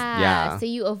size. Yeah. So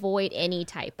you avoid any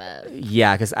type of.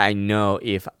 Yeah, because I know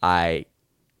if I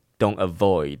don't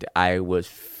avoid, I would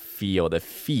feel the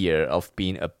fear of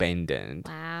being abandoned.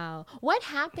 Wow. What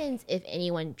happens if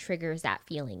anyone triggers that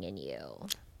feeling in you?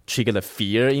 Trigger the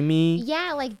fear in me.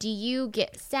 Yeah, like do you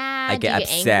get sad? I get do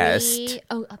you obsessed. Angry?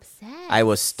 Oh, obsessed. I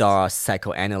will start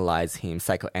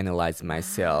psychoanalyze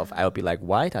myself. I will be like,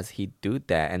 why does he do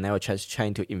that? And I will just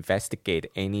trying to investigate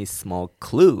any small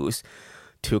clues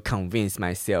to convince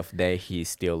myself that he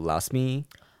still loves me.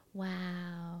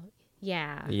 Wow.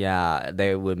 Yeah. Yeah,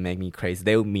 they would make me crazy.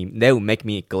 They would make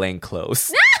me Glenn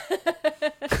Close.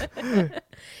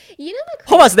 You know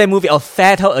What was that movie?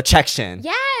 Fatal Attraction.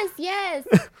 Yes.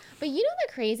 But you know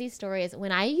the crazy story is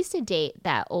when I used to date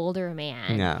that older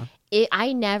man. Yeah.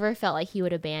 I never felt like he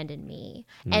would abandon me.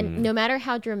 And no matter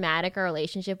how dramatic our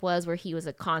relationship was, where he was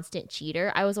a constant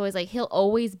cheater, I was always like, he'll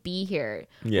always be here,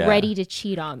 ready to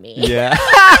cheat on me. Yeah.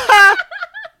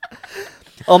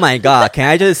 Oh my God, can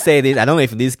I just say this? I don't know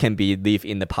if this can be leave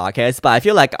in the podcast, but I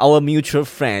feel like our mutual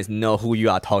friends know who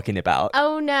you are talking about.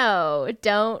 Oh no,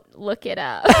 don't look it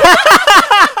up.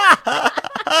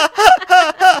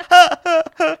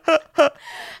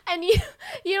 And you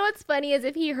know what's funny is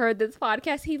if he heard this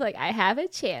podcast, he'd be like, I have a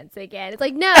chance again. It's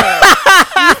like, no,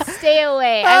 you stay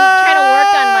away. I'm trying to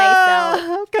work on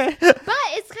myself. Okay. But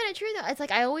it's kind of true, though. It's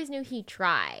like I always knew he'd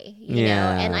try, you know?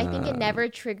 And I think it never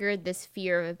triggered this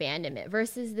fear of abandonment.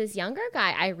 Versus this younger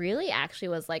guy, I really actually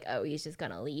was like, oh, he's just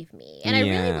going to leave me. And I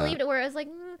really believed it, where I was like,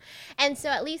 And so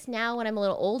at least now when I'm a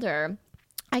little older,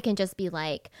 I can just be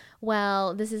like,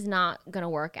 well, this is not going to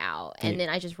work out. And then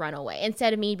I just run away.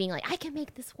 Instead of me being like, I can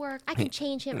make this work. I can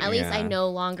change him. At least I no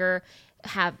longer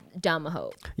have dumb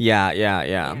hope.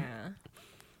 Yeah.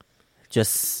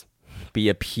 Just be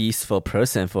a peaceful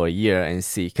person for a year and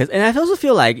see. And I also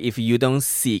feel like if you don't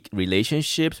seek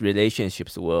relationships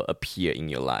will appear in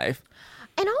your life.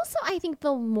 And also, I think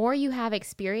the more you have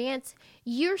experience,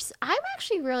 I'm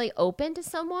actually really open to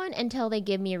someone until they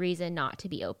give me a reason not to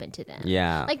be open to them.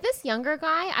 Yeah. Like this younger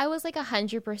guy, I was like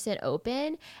 100%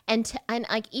 open. And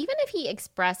like, even if he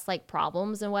expressed like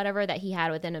problems and whatever that he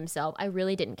had within himself, I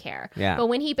really didn't care. Yeah. But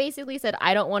when he basically said,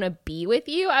 I don't want to be with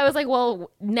you, I was like,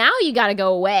 well, now you got to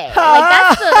go away. Like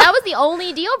that was the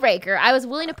only deal breaker. I was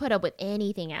willing to put up with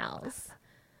anything else.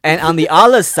 And on the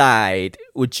other side,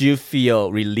 would you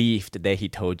feel relieved that he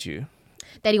told you?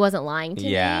 That he wasn't lying to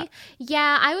me?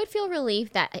 Yeah, I would feel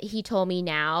relieved that he told me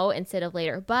now instead of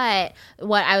later. But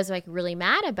what I was like really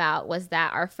mad about was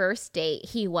that our first date,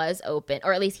 he was open,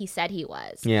 or at least he said he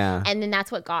was. Yeah. And then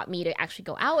that's what got me to actually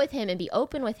go out with him and be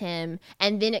open with him.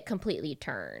 And then it completely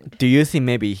turned. Do you think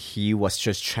maybe he was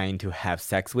just trying to have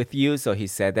sex with you, so he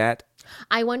said that?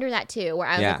 I wonder that too, where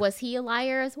I was like, was he a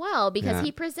liar as well? Because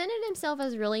he presented himself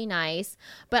as really nice,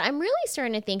 but I'm really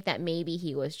starting to think that maybe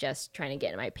he was just trying to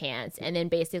get in my pants and then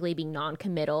basically being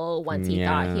non-committal once he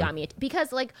thought he got me.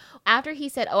 Because like after he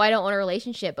said, oh, I don't want a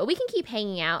relationship, but we can keep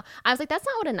hanging out, I was like, that's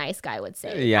not what a nice guy would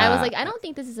say. Yeah. I was like, I don't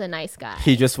think this is a nice guy.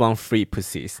 He just wants free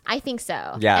pussies. I think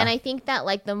so. Yeah. And I think that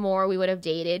like the more we would have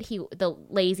dated, the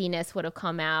laziness would have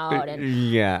come out.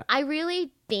 And I really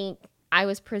think I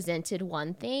was presented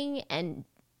one thing and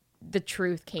the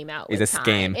truth came out with It's a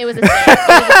scam. It was a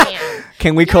scam.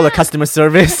 Can we call a customer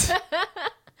service?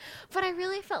 But I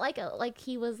really felt like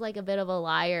he was like a bit of a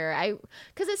liar.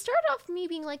 Because it started off me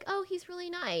being like, oh, he's really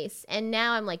nice. And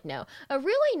now I'm like, no. A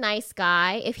really nice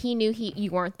guy, if he knew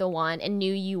you weren't the one and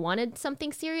knew you wanted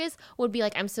something serious, would be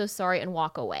like, I'm so sorry, and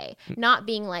walk away. Not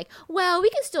being like, well, we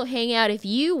can still hang out if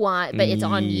you want, but it's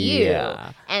on you.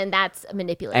 And that's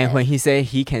manipulative. And when he said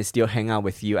he can still hang out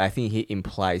with you, I think he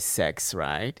implies sex,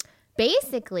 right?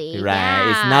 Basically, Right. yeah.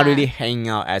 It's not really hanging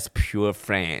out as pure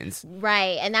friends.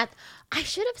 Right. And I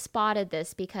should have spotted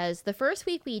this because the first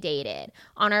week we dated,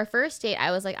 on our first date,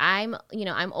 I was like, I'm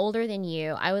older than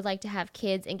you. I would like to have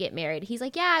kids and get married. He's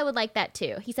like, yeah, I would like that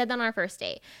too. He said that on our first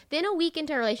date. Then a week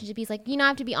into our relationship, he's like, I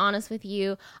have to be honest with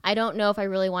you. I don't know if I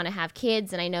really want to have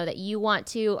kids, and I know that you want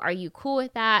to. Are you cool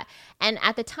with that? And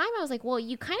at the time, I was like, well,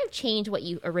 you kind of changed what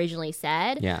you originally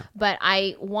said. Yeah. But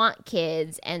I want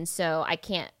kids, and so I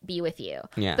can't be with you.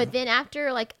 Yeah. But then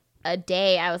after like a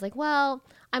day, I was like, well,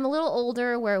 I'm a little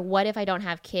older where what if I don't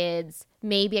have kids?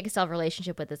 Maybe I could still have a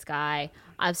relationship with this guy.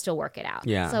 I'll still work it out.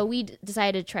 Yeah. So we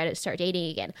decided to try to start dating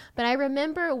again. But I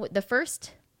remember the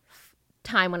first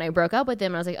time when I broke up with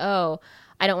him, I was like, oh,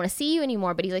 I don't want to see you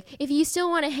anymore. But he's like, if you still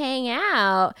want to hang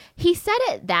out. He said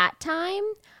it that time.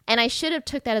 And I should have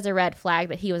took that as a red flag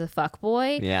that he was a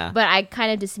fuckboy. Yeah. But I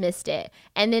kind of dismissed it.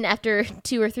 And then after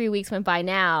 2 or 3 weeks went by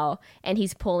now, and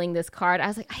he's pulling this card, I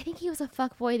was like, I think he was a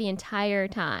fuckboy the entire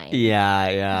time. Yeah.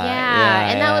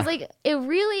 And that was like, it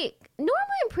really,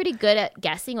 normally I'm pretty good at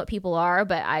guessing what people are,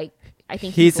 but I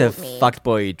think he's he a fooled me.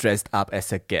 fuckboy dressed up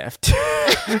as a gift.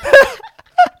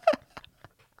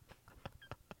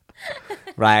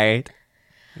 Right?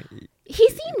 He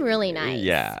seemed really nice.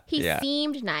 Yeah, He yeah.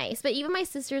 seemed nice. But even my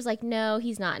sister's like, no,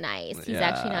 he's not nice. He's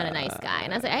actually not a nice guy.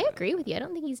 And I was like, I agree with you. I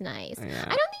don't think he's nice. I don't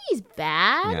think he's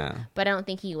bad, Yeah. but I don't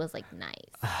think he was like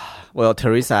nice. Well,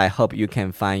 Teresa, I hope you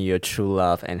can find your true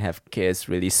love and have kids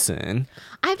really soon.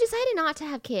 I've decided not to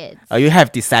have kids. Oh, you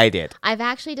have decided. I've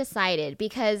actually decided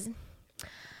because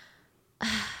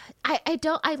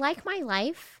I like my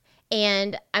life.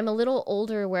 And I'm a little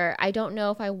older where I don't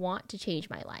know if I want to change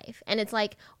my life. And it's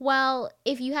like, well,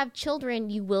 if you have children,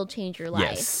 you will change your life.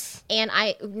 Yes. And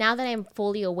now that I'm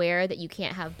fully aware that you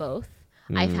can't have both,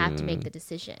 I've had to make the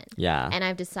decision. Yeah. And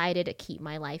I've decided to keep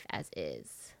my life as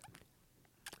is.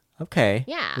 Okay.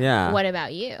 Yeah. Yeah. What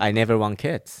about you? I never want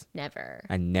kids. Never.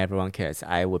 I never want kids.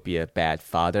 I would be a bad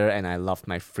father, and I love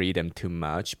my freedom too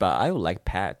much. But I would like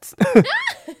pets.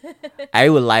 I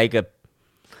would like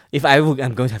if I'm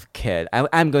going to have a kid,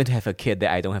 I'm going to have a kid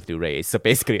that I don't have to raise. So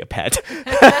basically a pet.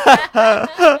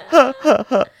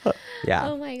 Yeah.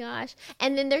 Oh my gosh.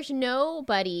 And then there's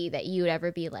nobody that you would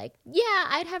ever be like, yeah,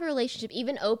 I'd have a relationship,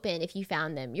 even open if you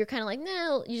found them. You're kind of like,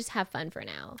 no, you just have fun for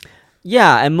now.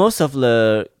 Yeah, and most of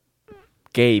the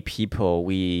gay people,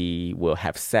 we will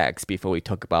have sex before we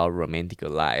talk about romantic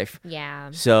life. Yeah.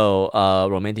 So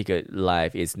romantic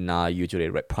life is not usually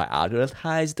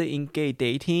prioritized in gay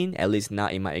dating, at least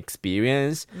not in my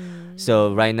experience.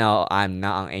 So right now, I'm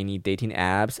not on any dating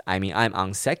apps. I mean, I'm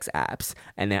on sex apps.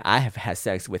 And then I have had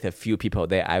sex with a few people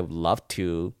that I would love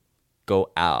to go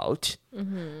out.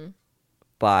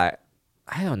 But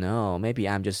I don't know. Maybe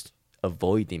I'm just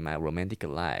avoiding my romantic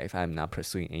life. I'm not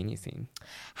pursuing anything.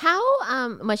 How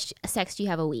much sex do you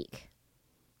have a week?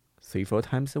 3-4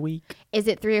 times a week. Is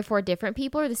it 3 or 4 different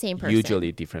people or the same person?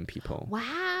 Usually different people.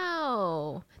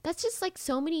 Wow. That's just like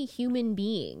so many human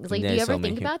beings. Like, do There's you ever so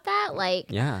many think about that?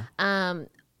 Like, Yeah.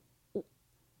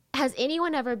 has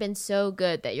anyone ever been so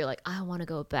good that you're like, I want to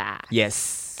go back?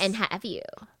 Yes. And have you?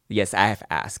 Yes, I have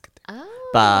asked. Oh.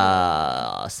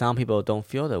 But some people don't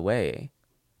feel the way.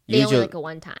 They only like a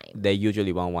one time. They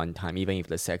usually want one time. Even if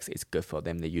the sex is good for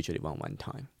them, they usually want one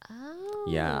time. Oh.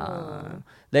 Yeah.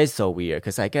 That's so weird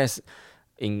because I guess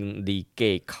in the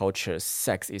gay culture,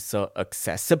 sex is so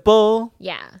accessible.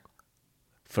 Yeah.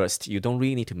 First, you don't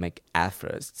really need to make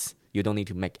efforts. You don't need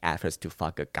to make efforts to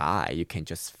fuck a guy. You can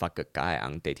just fuck a guy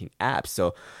on dating apps.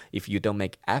 So if you don't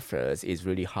make efforts, it's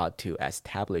really hard to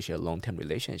establish a long-term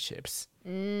relationships.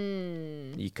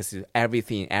 Because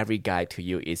every guy to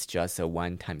you is just a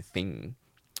one-time thing.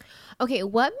 Okay,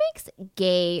 what makes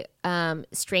gay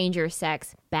stranger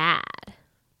sex bad?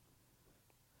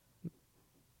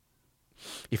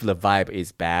 If the vibe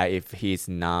is bad, if he's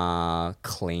not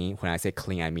clean, when I say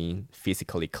clean, I mean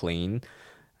physically clean,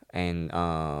 and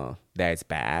that's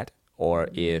bad. Or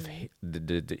if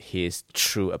his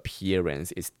true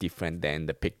appearance is different than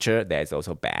the picture, that's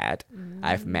also bad.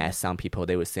 I've met some people,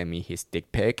 they would send me his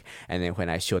dick pic, and then when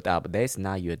I showed up, that's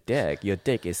not your dick. Your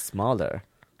dick is smaller.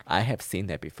 I have seen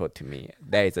that before to me.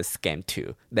 That is a scam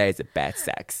too. That is a bad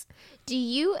sex. Do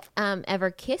you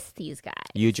ever kiss these guys?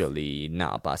 Usually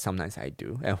not, but sometimes I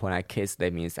do. And when I kiss,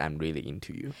 that means I'm really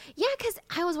into you. Yeah, because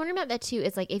I was wondering about that too.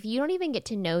 It's like if you don't even get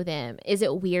to know them, is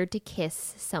it weird to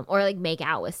kiss or like make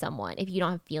out with someone if you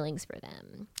don't have feelings for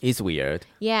them? It's weird.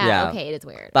 Yeah. Okay, it is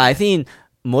weird. But I think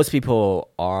most people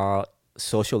are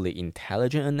socially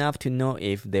intelligent enough to know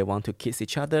if they want to kiss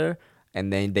each other.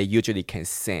 And then they usually can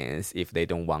sense if they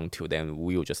don't want to, then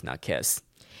we will just not kiss.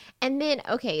 And then,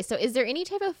 okay, so is there any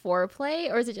type of foreplay,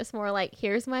 or is it just more like,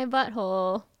 here's my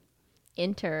butthole,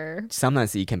 enter?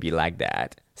 Sometimes it can be like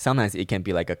that. Sometimes it can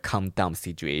be like a come down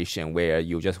situation where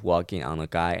you just walking on a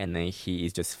guy and then he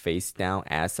is just face down,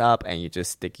 ass up, and you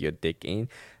just stick your dick in.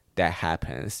 That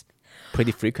happens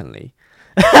pretty frequently.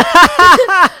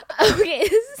 Okay.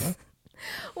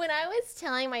 When I was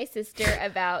telling my sister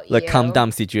about The come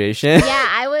down situation. Yeah,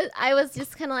 I was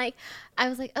just kind of like, I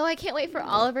was like, oh, I can't wait for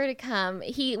Oliver to come.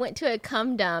 He went to a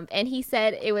cum dump and he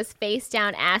said it was face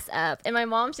down, ass up. And my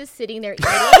mom's just sitting there eating.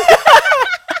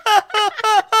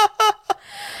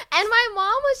 And my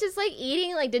mom was just like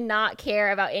eating, like did not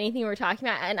care about anything we were talking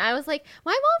about. And I was like,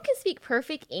 my mom can speak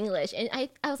perfect English. And I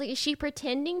was like, is she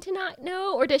pretending to not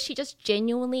know, or does she just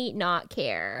genuinely not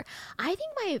care? I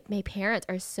think my parents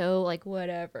are so like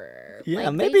whatever. Yeah,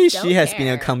 like, maybe don't she has care. been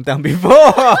a come down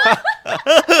before.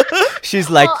 She's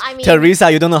like, Well, I mean-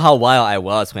 Teresa, you don't know how wild I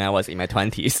was when I was in my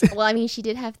 20s. Well, I mean, she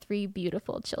did have 3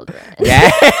 beautiful children. Yeah.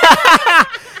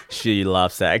 She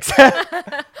loves sex.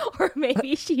 Or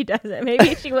maybe she doesn't.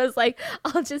 Maybe she was like,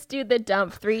 I'll just do the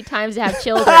dump 3 times to have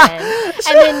children and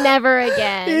then never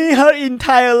again. In her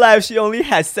entire life, she only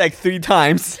had sex 3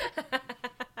 times.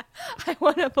 I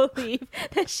want to believe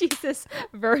that she's this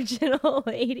virginal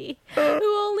lady who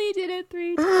only did it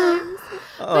 3 times.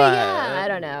 But yeah, I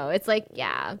don't know. It's like,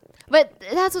 yeah. But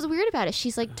that's what's weird about it.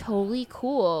 She's like totally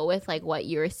cool with like what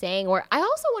you were saying. Or I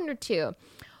also wonder too,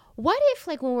 what if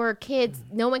like when we were kids,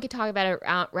 no one could talk about it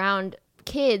around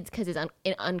kids because it's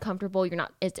uncomfortable,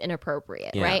 it's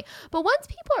inappropriate, right? But once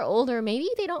people are older, maybe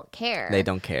they don't care. They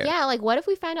don't care. Yeah, like what if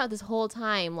we find out this whole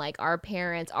time like our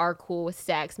parents are cool with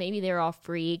sex? Maybe they're all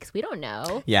freaks. We don't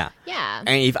know. Yeah. Yeah.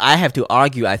 And if I have to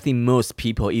argue, I think most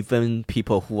people, even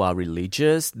people who are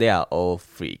religious, they are all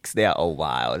freaks. They are all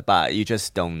wild, but you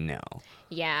just don't know.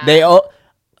 Yeah. They all.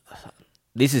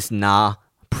 This is not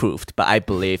proved, but I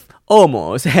believe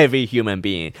almost every human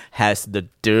being has the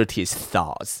dirtiest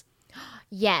thoughts.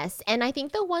 Yes, and I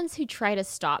think the ones who try to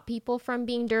stop people from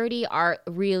being dirty are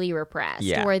really repressed,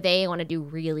 Yeah. where they want to do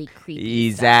really creepy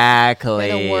Exactly.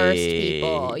 stuff. They're the worst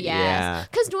people, Yeah. yes.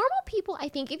 Because normal people, I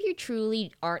think if you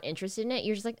truly aren't interested in it,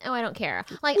 you're just like, oh, I don't care.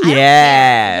 Like, I don't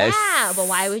Yes. care. Yeah, but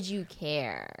why would you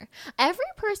care? Every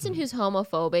person who's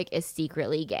homophobic is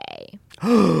secretly gay.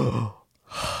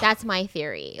 That's my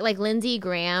theory. Like Lindsey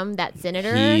Graham, that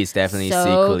senator. He is definitely so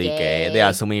secretly gay. There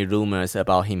are so many rumors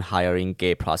about him hiring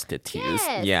gay prostitutes.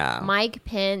 Yes. Yeah. Mike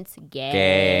Pence, gay.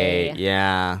 Gay.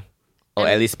 Yeah. Or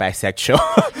at least bisexual.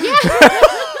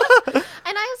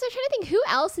 And I was trying to think, who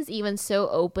else is even so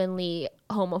openly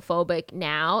homophobic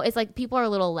now? It's like people are a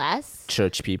little less.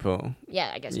 Church people.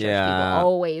 Yeah, I guess church Yeah. people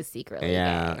always secretly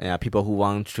Yeah. gay. Yeah. People who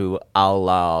want to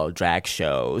outlaw drag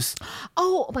shows.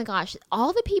 Oh my gosh.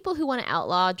 All the people who want to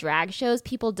outlaw drag shows,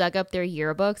 people dug up their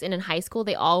yearbooks, and in high school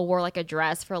they all wore like a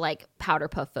dress for like powder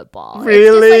puff football. It's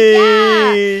just like, Really?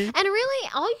 yeah. And really,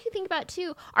 all you can think about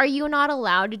too, are you not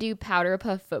allowed to do powder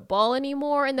puff football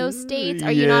anymore in those states?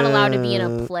 Are you not allowed to be in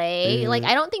a play? Like,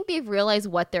 I don't think they've realized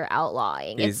what they're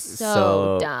outlawing. It's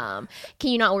so dumb.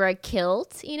 Can you not wear a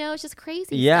kilt? You know, it's just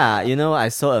crazy. Yeah, stuff. you know, I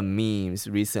saw a memes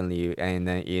recently, and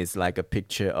then it's like a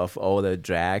picture of all the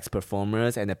drags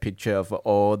performers and a picture of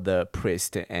all the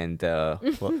priest and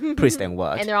priest and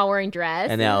what, And they're all wearing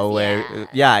dresses. and they are wearing.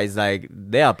 Yeah, it's like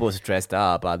they are both dressed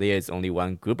up, but there is only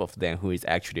one group of them who is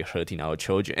actually hurting our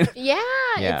children. Yeah,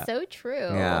 Yeah. it's so true.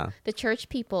 Yeah. The church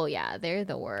people, yeah, they're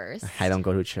the worst. I don't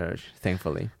go to church,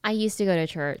 thankfully. I used to go to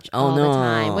church Oh, all the no.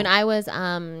 time. When I was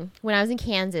in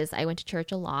Kansas, I went to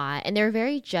church a lot, and they were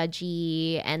very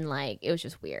judgy, and like it was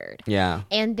just weird. Yeah.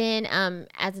 And then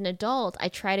as an adult, I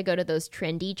try to go to those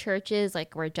trendy churches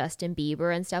like where Justin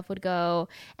Bieber and stuff would go.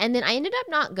 And then I ended up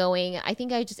not going. I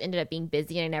think I just ended up being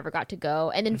busy and I never got to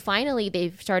go. And then finally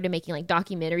they've started making like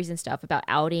documentaries and stuff about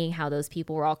outing how those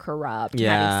people were all corrupt, and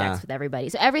Yeah. having sex with everybody.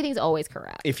 So everything's always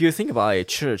corrupt. If you think about a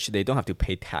church, they don't have to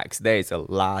pay tax. There is a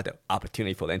lot of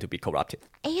opportunity for them to be corrupted.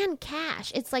 And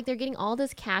cash. It's like they're getting all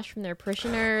this cash from their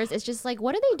parishioners. It's just like,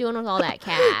 what are they doing with all that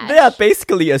cash? They are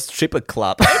basically a stripper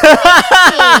club.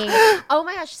 Oh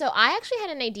my gosh. So I actually had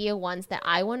an idea once that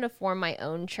I wanted to form my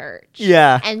own church.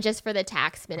 Yeah. And just for the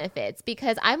tax benefits,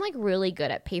 because I'm like really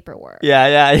good at paperwork.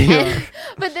 Yeah. And-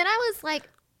 but then I was like,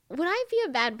 would I be a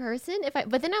bad person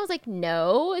but then I was like,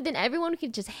 no, then everyone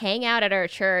could just hang out at our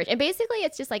church. And basically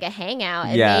it's just like a hangout,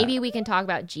 and Yeah. maybe we can talk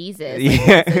about Jesus like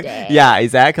once a day. Yeah,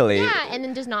 exactly. Yeah, and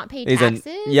then just not pay It's an-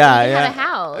 taxes. yeah, and we can yeah. have a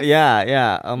house.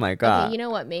 Yeah. Oh my god. Okay, you know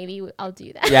what? Maybe I'll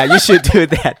do that. Yeah, you should do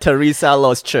that. Teresa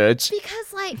loves church.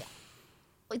 Because like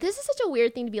this is such a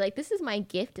weird thing to be like, this is my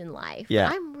gift in life. Yeah.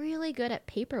 I'm really good at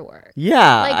paperwork.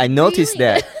 Yeah, Like, I noticed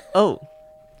really? that. Oh,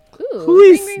 Ooh, Who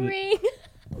is- ring, ring, ring.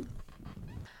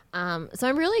 So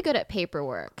I'm really good at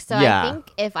paperwork. So Yeah. I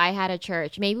think if I had a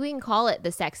church, maybe we can call it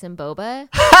the Sex and Boba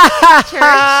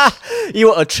church. You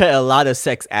will attract a lot of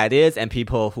sex addicts and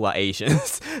people who are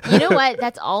Asians. You know what?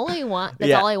 That's all I want.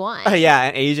 That's all I want. Yeah,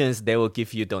 and Asians, they will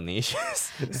give you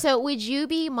donations. So would you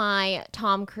be my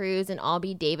Tom Cruise and I'll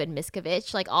be David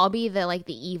Miscavige? Like I'll be the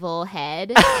evil head,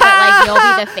 but like you'll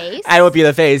be the face? I will be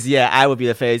the face. Yeah, I will be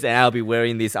the face, and I'll be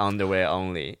wearing this underwear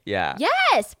only. Yeah.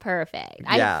 Yes, perfect.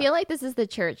 Yeah. I feel like this is the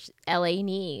church LA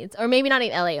needs. Or maybe not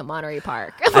in LA, Monterey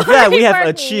Park. I feel like we have Park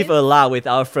achieved needs. a lot with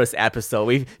our first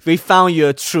episode. We found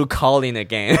your true calling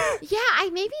again. Yeah,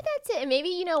 maybe that's it. Maybe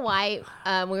you know why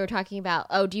we were talking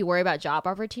about, do you worry about job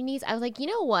opportunities? I was like, you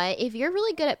know what? If you're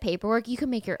really good at paperwork, you can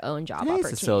make your own job This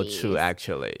opportunities. is so true,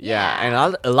 actually. Yeah.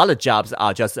 And a lot of jobs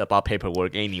are just about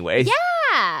paperwork anyway.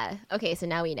 Yeah. Okay, so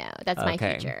now we know. That's my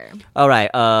Okay. future. All right,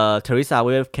 Teresa,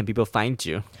 where can people find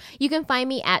you? You can find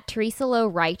me at Teresa Lowe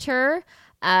Writer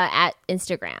at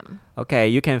Instagram. Okay,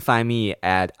 you can find me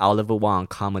at Oliver Wang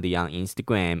Comedy on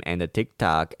Instagram and the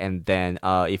TikTok. And then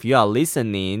if you are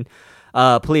listening,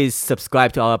 please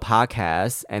subscribe to our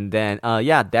podcast. And then,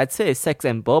 that's it. Sex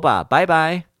and Boba.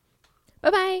 Bye-bye.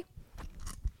 Bye-bye.